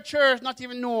your church not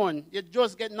even known, you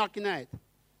just get knocking at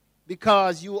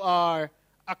because you are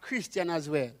a Christian as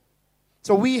well.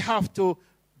 So we have to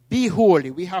be holy.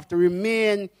 We have to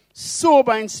remain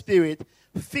sober in spirit,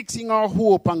 fixing our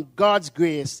hope on God's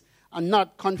grace and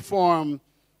not conform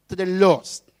to the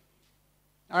lust.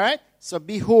 All right? So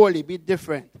be holy, be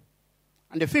different.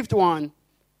 And the fifth one,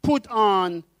 put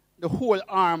on the whole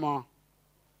armor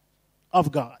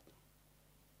of God.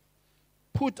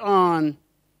 Put on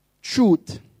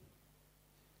truth.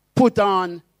 Put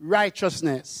on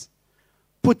righteousness.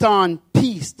 Put on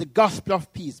peace, the gospel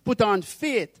of peace. Put on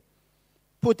faith.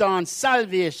 Put on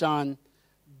salvation.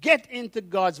 Get into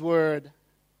God's word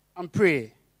and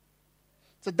pray.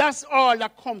 So that's all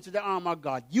that comes to the armor of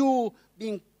God. You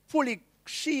being fully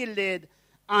shielded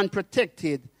and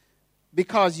protected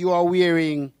because you are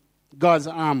wearing God's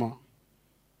armor.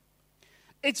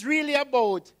 It's really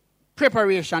about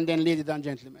preparation then, ladies and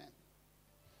gentlemen.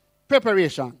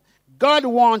 Preparation. God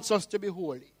wants us to be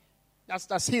holy.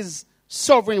 That's his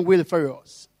sovereign will for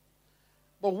us.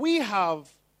 But we have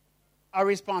a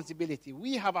responsibility.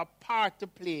 We have a part to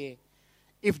play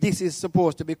if this is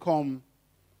supposed to become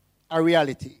a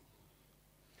reality.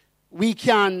 We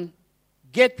can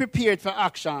get prepared for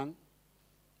action,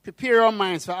 prepare our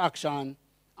minds for action,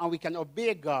 and we can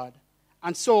obey God.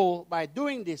 And so, by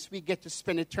doing this, we get to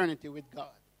spend eternity with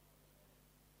God.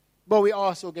 But we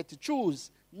also get to choose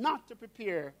not to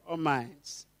prepare our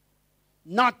minds,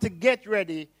 not to get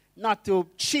ready, not to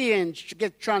change, to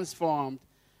get transformed,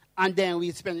 and then we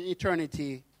spend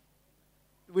eternity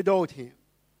without Him.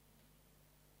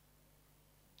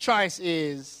 Choice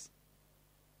is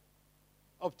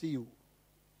up to you.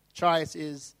 Choice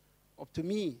is up to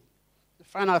me. The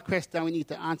final question we need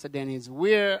to answer then is,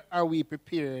 where are we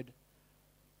prepared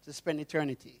to spend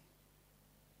eternity?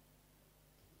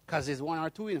 Because there's one or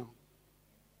two, you know.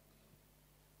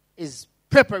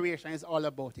 Preparation is all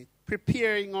about it.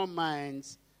 Preparing our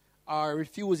minds or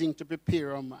refusing to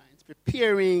prepare our minds.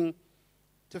 Preparing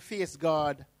to face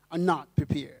God or not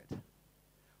prepared.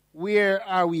 Where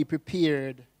are we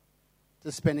prepared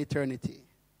to spend eternity?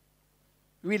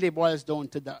 Really boils down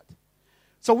to that.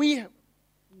 So we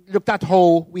looked at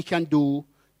how we can do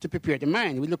to prepare the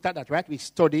mind. We looked at that, right? We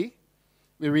study.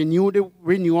 We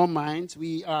renew our minds.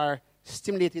 We are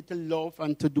stimulated to love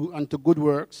and to good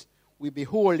works. we be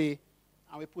holy,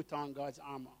 and we put on God's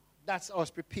armor. That's us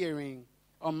preparing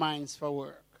our minds for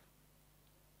work.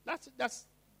 That's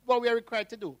what we are required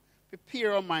to do.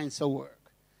 Prepare our minds for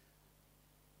work.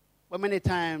 But many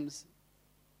times,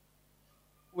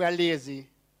 we are lazy,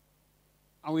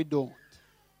 and we don't.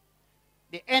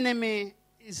 The enemy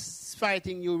is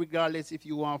fighting you regardless if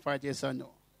you want to fight, yes or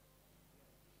no.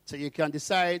 So you can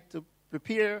decide to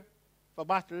prepare for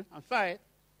battle and fight,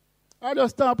 or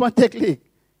just stop and take leave.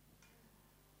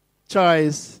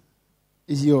 Choice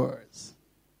is yours.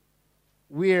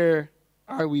 Where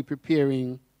are we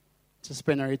preparing to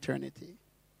spend our eternity?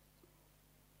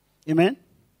 Amen?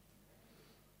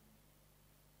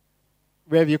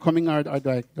 Rev, you coming or do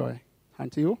I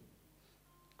hand to you?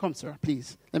 Come, sir,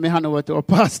 please. Let me hand over to our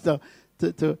pastor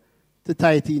to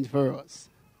tie it in for us.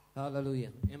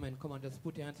 Hallelujah. Amen. Come on, just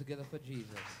put your hands together for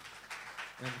Jesus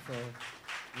and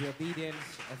for the obedience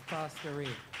of Pastor Ray.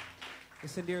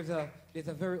 Listen, there's a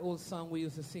very old song we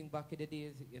used to sing back in the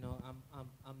days. You know,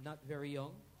 I'm not very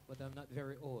young, but I'm not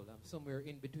very old. I'm somewhere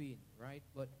in between, right?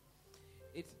 But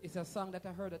it's a song that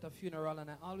I heard at a funeral, and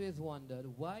I always wondered,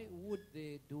 why would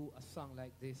they do a song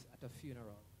like this at a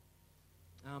funeral?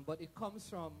 But it comes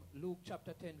from Luke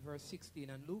chapter 10, verse 16.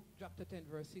 And Luke chapter 10,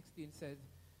 verse 16 says,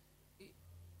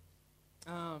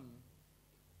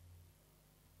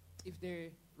 if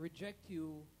they reject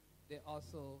you,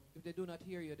 if they do not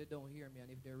hear you, they don't hear me.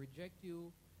 And if they reject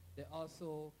you, they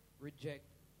also reject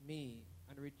me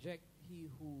and reject he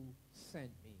who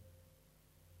sent me.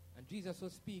 And Jesus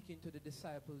was speaking to the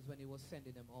disciples when he was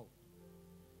sending them out.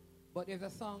 But there's a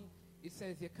song, it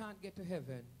says, you can't get to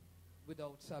heaven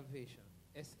without salvation.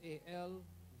 Salvation.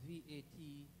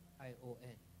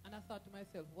 And I thought to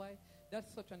myself, why?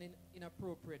 That's such an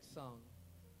inappropriate song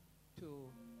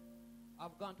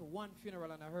I've gone to one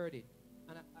funeral and I heard it.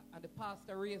 And the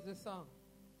pastor raised the song.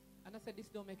 And I said, this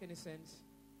don't make any sense.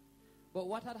 But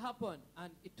what had happened,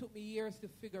 and it took me years to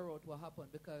figure out what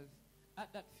happened, because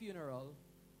at that funeral,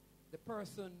 the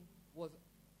person was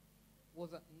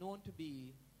known to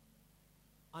be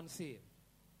unsaved.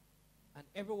 And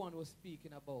everyone was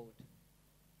speaking about,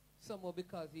 somehow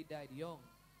because he died young,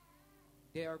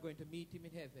 they are going to meet him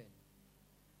in heaven.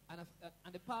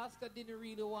 And the pastor didn't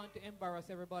really want to embarrass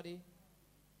everybody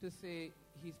to say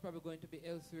he's probably going to be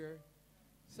elsewhere.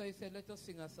 So he said, let us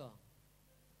sing a song.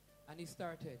 And he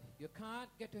started, you can't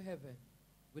get to heaven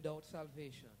without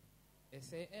salvation.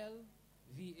 Salvation.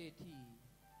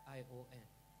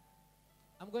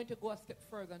 I'm going to go a step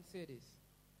further and say this.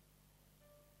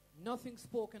 Nothing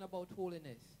spoken about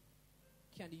holiness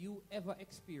can you ever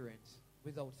experience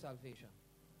without salvation.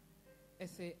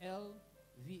 Salvation.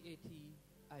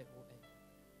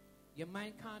 Your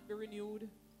mind can't be renewed.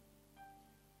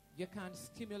 You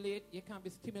can't be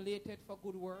stimulated for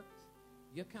good works.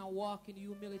 You can't walk in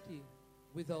humility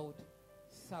without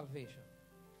salvation.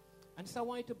 And so I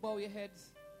want you to bow your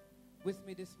heads with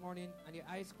me this morning and your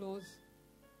eyes closed.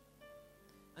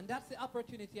 And that's the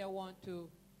opportunity I want to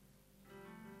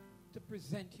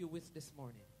present you with this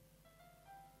morning.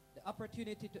 The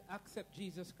opportunity to accept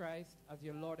Jesus Christ as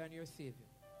your Lord and your Savior.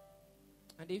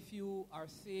 And if you are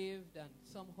saved and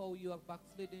somehow you have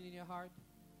backslidden in your heart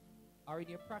or in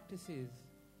your practices,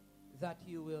 that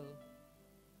you will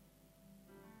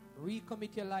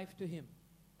recommit your life to Him.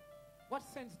 What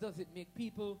sense does it make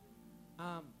people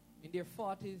in their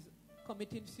 40s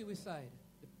committing suicide?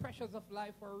 The pressures of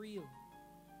life are real.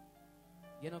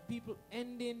 You know, people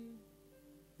ending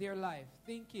their life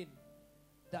thinking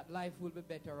that life will be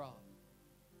better off.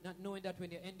 Not knowing that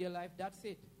when you end your life, that's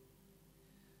it.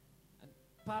 And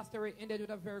Pastor Ray ended with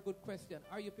a very good question.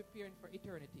 Are you preparing for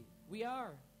eternity? We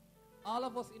are. All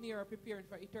of us in here are preparing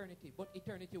for eternity. But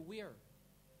eternity where?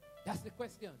 That's the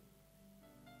question.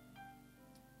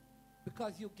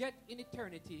 Because you get in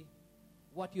eternity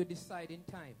what you decide in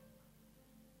time.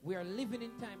 We are living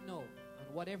in time now.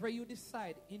 And whatever you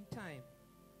decide in time,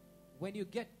 when you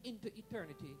get into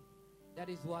eternity, that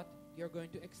is what you're going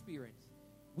to experience.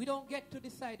 We don't get to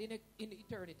decide in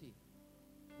eternity.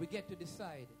 We get to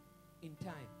decide in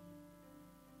time.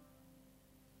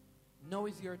 Now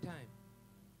is your time.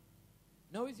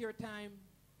 Now is your time.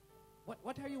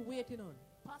 What are you waiting on?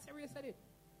 Pastor Ray said it.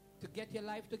 To get your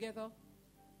life together.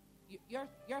 You're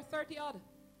 30 odd.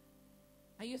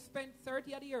 And you spent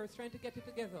 30 odd years trying to get it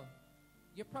together.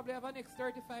 You probably have an next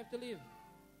 35 to live.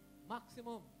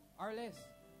 Maximum or less.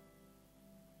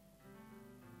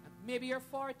 And maybe you're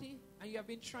 40 and you have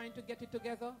been trying to get it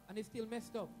together and it's still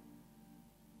messed up.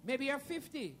 Maybe you're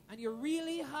 50 and you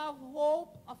really have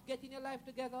hope of getting your life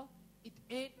together. It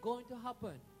ain't going to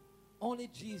happen. Only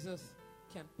Jesus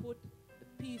can put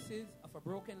the pieces of a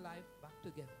broken life back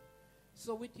together.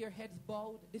 So with your heads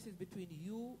bowed, this is between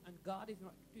you and God, it's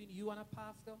not between you and a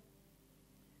pastor.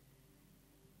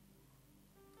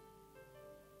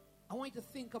 I want you to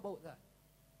think about that.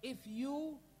 If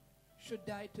you should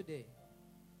die today,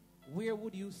 where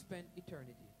would you spend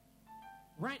eternity?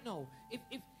 Right now,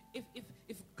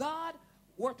 if God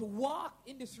were to walk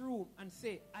in this room and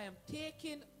say, I am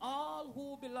taking all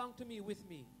who belong to me with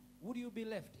me, would you be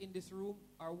left in this room,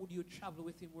 or would you travel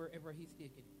with him wherever he's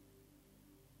taking you?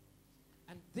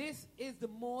 And this is the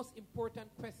most important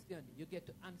question you get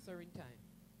to answer in time.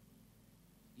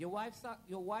 Your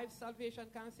wife's salvation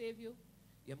can't save you.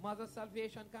 Your mother's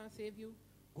salvation can't save you.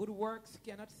 Good works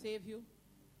cannot save you.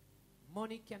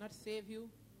 Money cannot save you.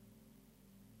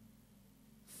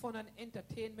 Fun and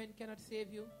entertainment cannot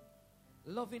save you.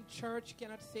 Loving church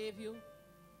cannot save you.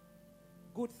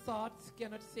 Good thoughts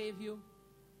cannot save you.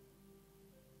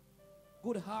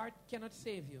 Good heart cannot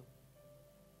save you.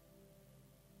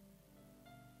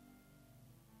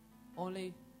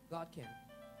 Only God can.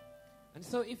 And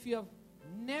so if you have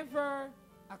never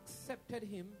accepted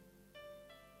him,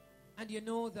 and you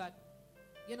know that,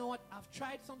 you know what, I've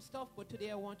tried some stuff, but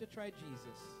today I want to try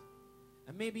Jesus.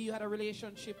 And maybe you had a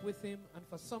relationship with him, and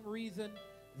for some reason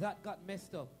that got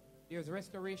messed up. There's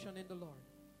restoration in the Lord.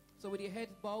 So with your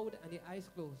heads bowed and your eyes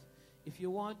closed, if you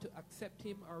want to accept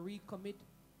him or recommit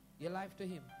your life to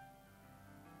him,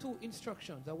 2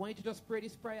 instructions. I want you to just pray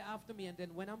this prayer after me, and then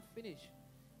when I'm finished,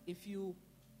 if you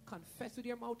confess with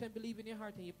your mouth and believe in your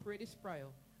heart and you pray this prayer,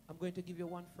 I'm going to give you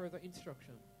 1 further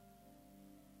instruction.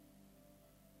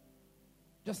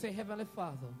 Just say, Heavenly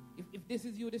Father. If this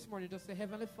is you this morning, just say,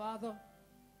 Heavenly Father,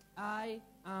 I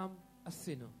am a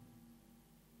sinner.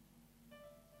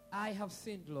 I have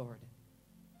sinned, Lord.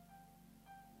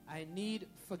 I need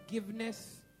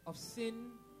forgiveness of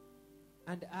sin,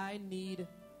 and I need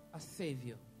a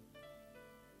Savior.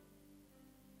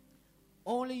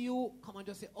 Only you, come on,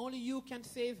 just say, only you can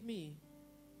save me.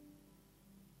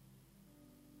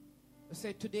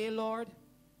 Say, today, Lord,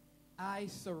 I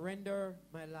surrender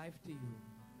my life to you.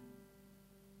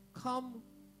 Come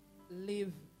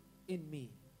live in me.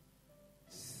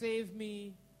 Save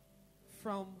me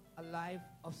from a life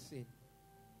of sin.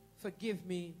 Forgive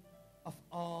me of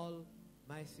all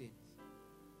my sins.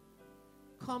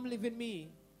 Come live in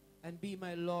me and be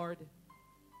my Lord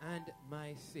and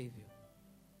my Savior.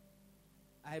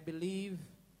 I believe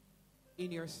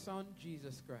in your Son,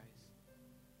 Jesus Christ.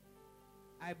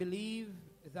 I believe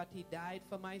that he died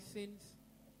for my sins.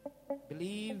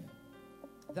 Believe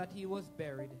that he was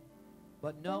buried.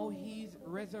 But now he's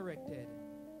resurrected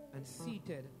and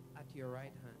seated at your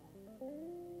right hand.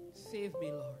 Save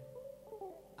me, Lord.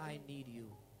 I need you.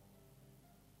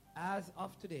 As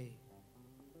of today,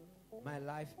 my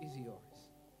life is yours.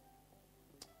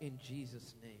 In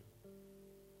Jesus' name,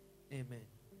 amen.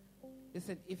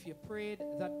 Listen, if you prayed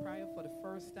that prayer for the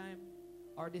first time,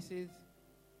 or this is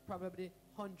probably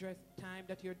 100th time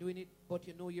that you're doing it, but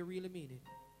you know you really mean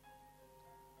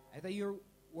it. Either you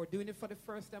were doing it for the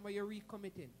first time or you're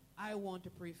recommitting. I want to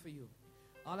pray for you.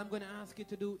 All I'm going to ask you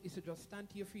to do is to just stand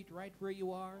to your feet right where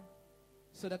you are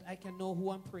so that I can know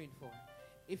who I'm praying for.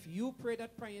 If you pray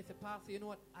that prayer and say, Pastor, you know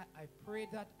what? I prayed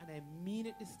that and I mean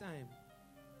it this time.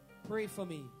 Pray for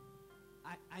me.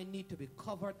 I need to be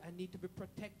covered. I need to be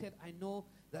protected. I know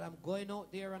that I'm going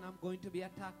out there and I'm going to be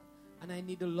attacked, and I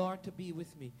need the Lord to be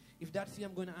with me. If that's you,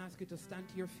 I'm going to ask you to stand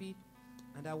to your feet,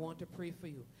 and I want to pray for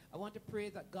you. I want to pray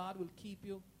that God will keep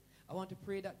you. I want to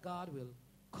pray that God will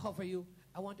cover you.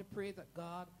 I want to pray that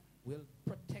God will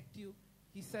protect you.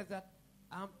 He says that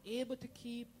I'm able to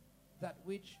keep that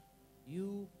which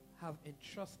you have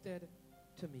entrusted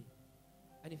to me.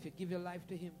 And if you give your life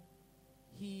to him,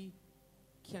 he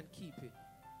can keep it.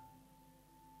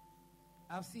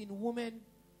 I've seen women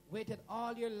waited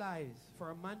all their lives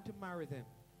for a man to marry them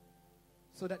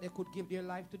so that they could give their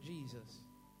life to Jesus.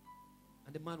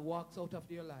 And the man walks out of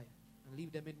their life and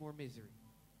leave them in more misery.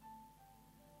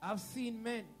 I've seen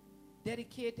men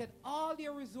dedicated all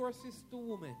their resources to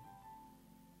women,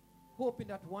 hoping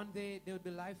that one day they would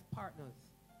be life partners.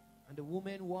 And the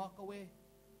women walk away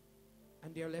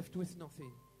and they're left with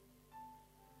nothing.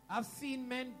 I've seen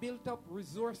men build up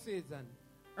resources and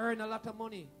earn a lot of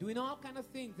money, doing all kinds of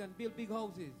things and build big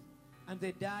houses. And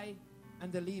they die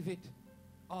and they leave it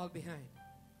all behind.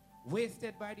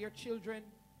 Wasted by their children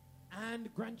and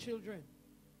grandchildren.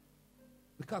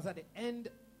 Because at the end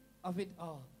of it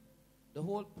all, the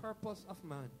whole purpose of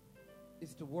man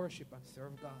is to worship and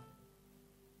serve God.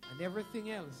 And everything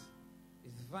else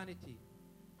is vanity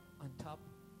on top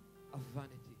of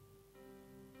vanity.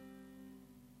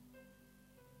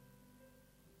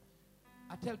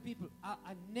 I tell people,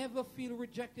 I never feel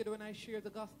rejected when I share the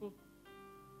gospel.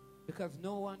 because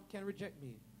no one can reject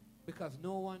me, because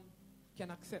no one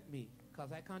can accept me,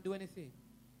 because I can't do anything.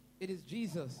 It is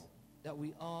Jesus that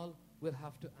we all will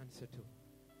have to answer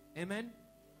to. Amen?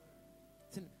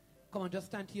 Come on, just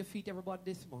stand to your feet, everybody,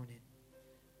 this morning.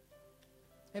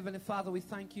 Heavenly Father, we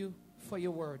thank you for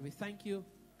your word. We thank you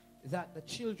that the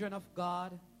children of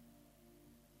God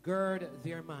gird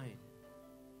their mind,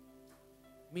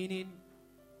 meaning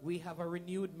we have a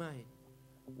renewed mind.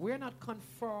 We're not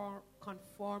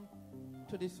conformed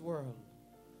to this world,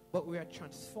 but we are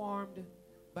transformed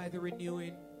by the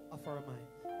renewing of our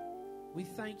minds. We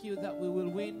thank you that we will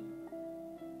win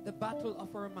the battle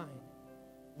of our mind.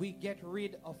 We get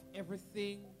rid of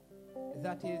everything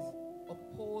that is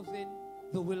opposing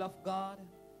the will of God,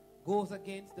 goes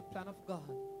against the plan of God.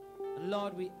 And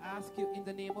Lord, we ask you in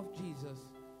the name of Jesus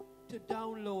to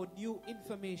download new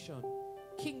information,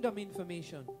 kingdom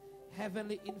information,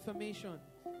 heavenly information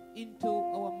into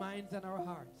our minds and our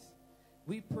hearts.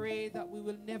 We pray that we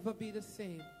will never be the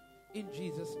same in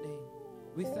Jesus' name.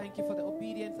 We thank you for the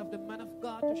obedience of the man of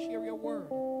God to share your word.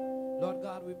 Lord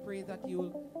God, we pray that you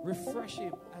will refresh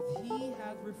him as he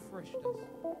has refreshed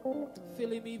us.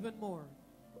 Fill him even more.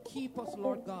 Keep us,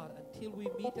 Lord God, until we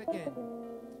meet again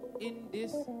in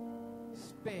this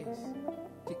space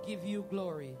to give you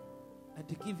glory and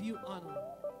to give you honor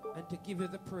and to give you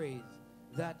the praise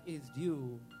that is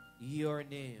due your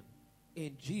name.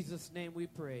 In Jesus' name we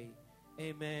pray.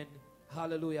 Amen.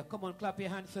 Hallelujah. Come on, clap your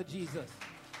hands for Jesus.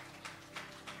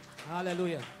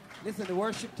 Hallelujah. Listen, the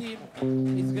worship team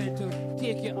is going to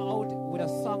take you out with a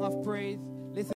song of praise.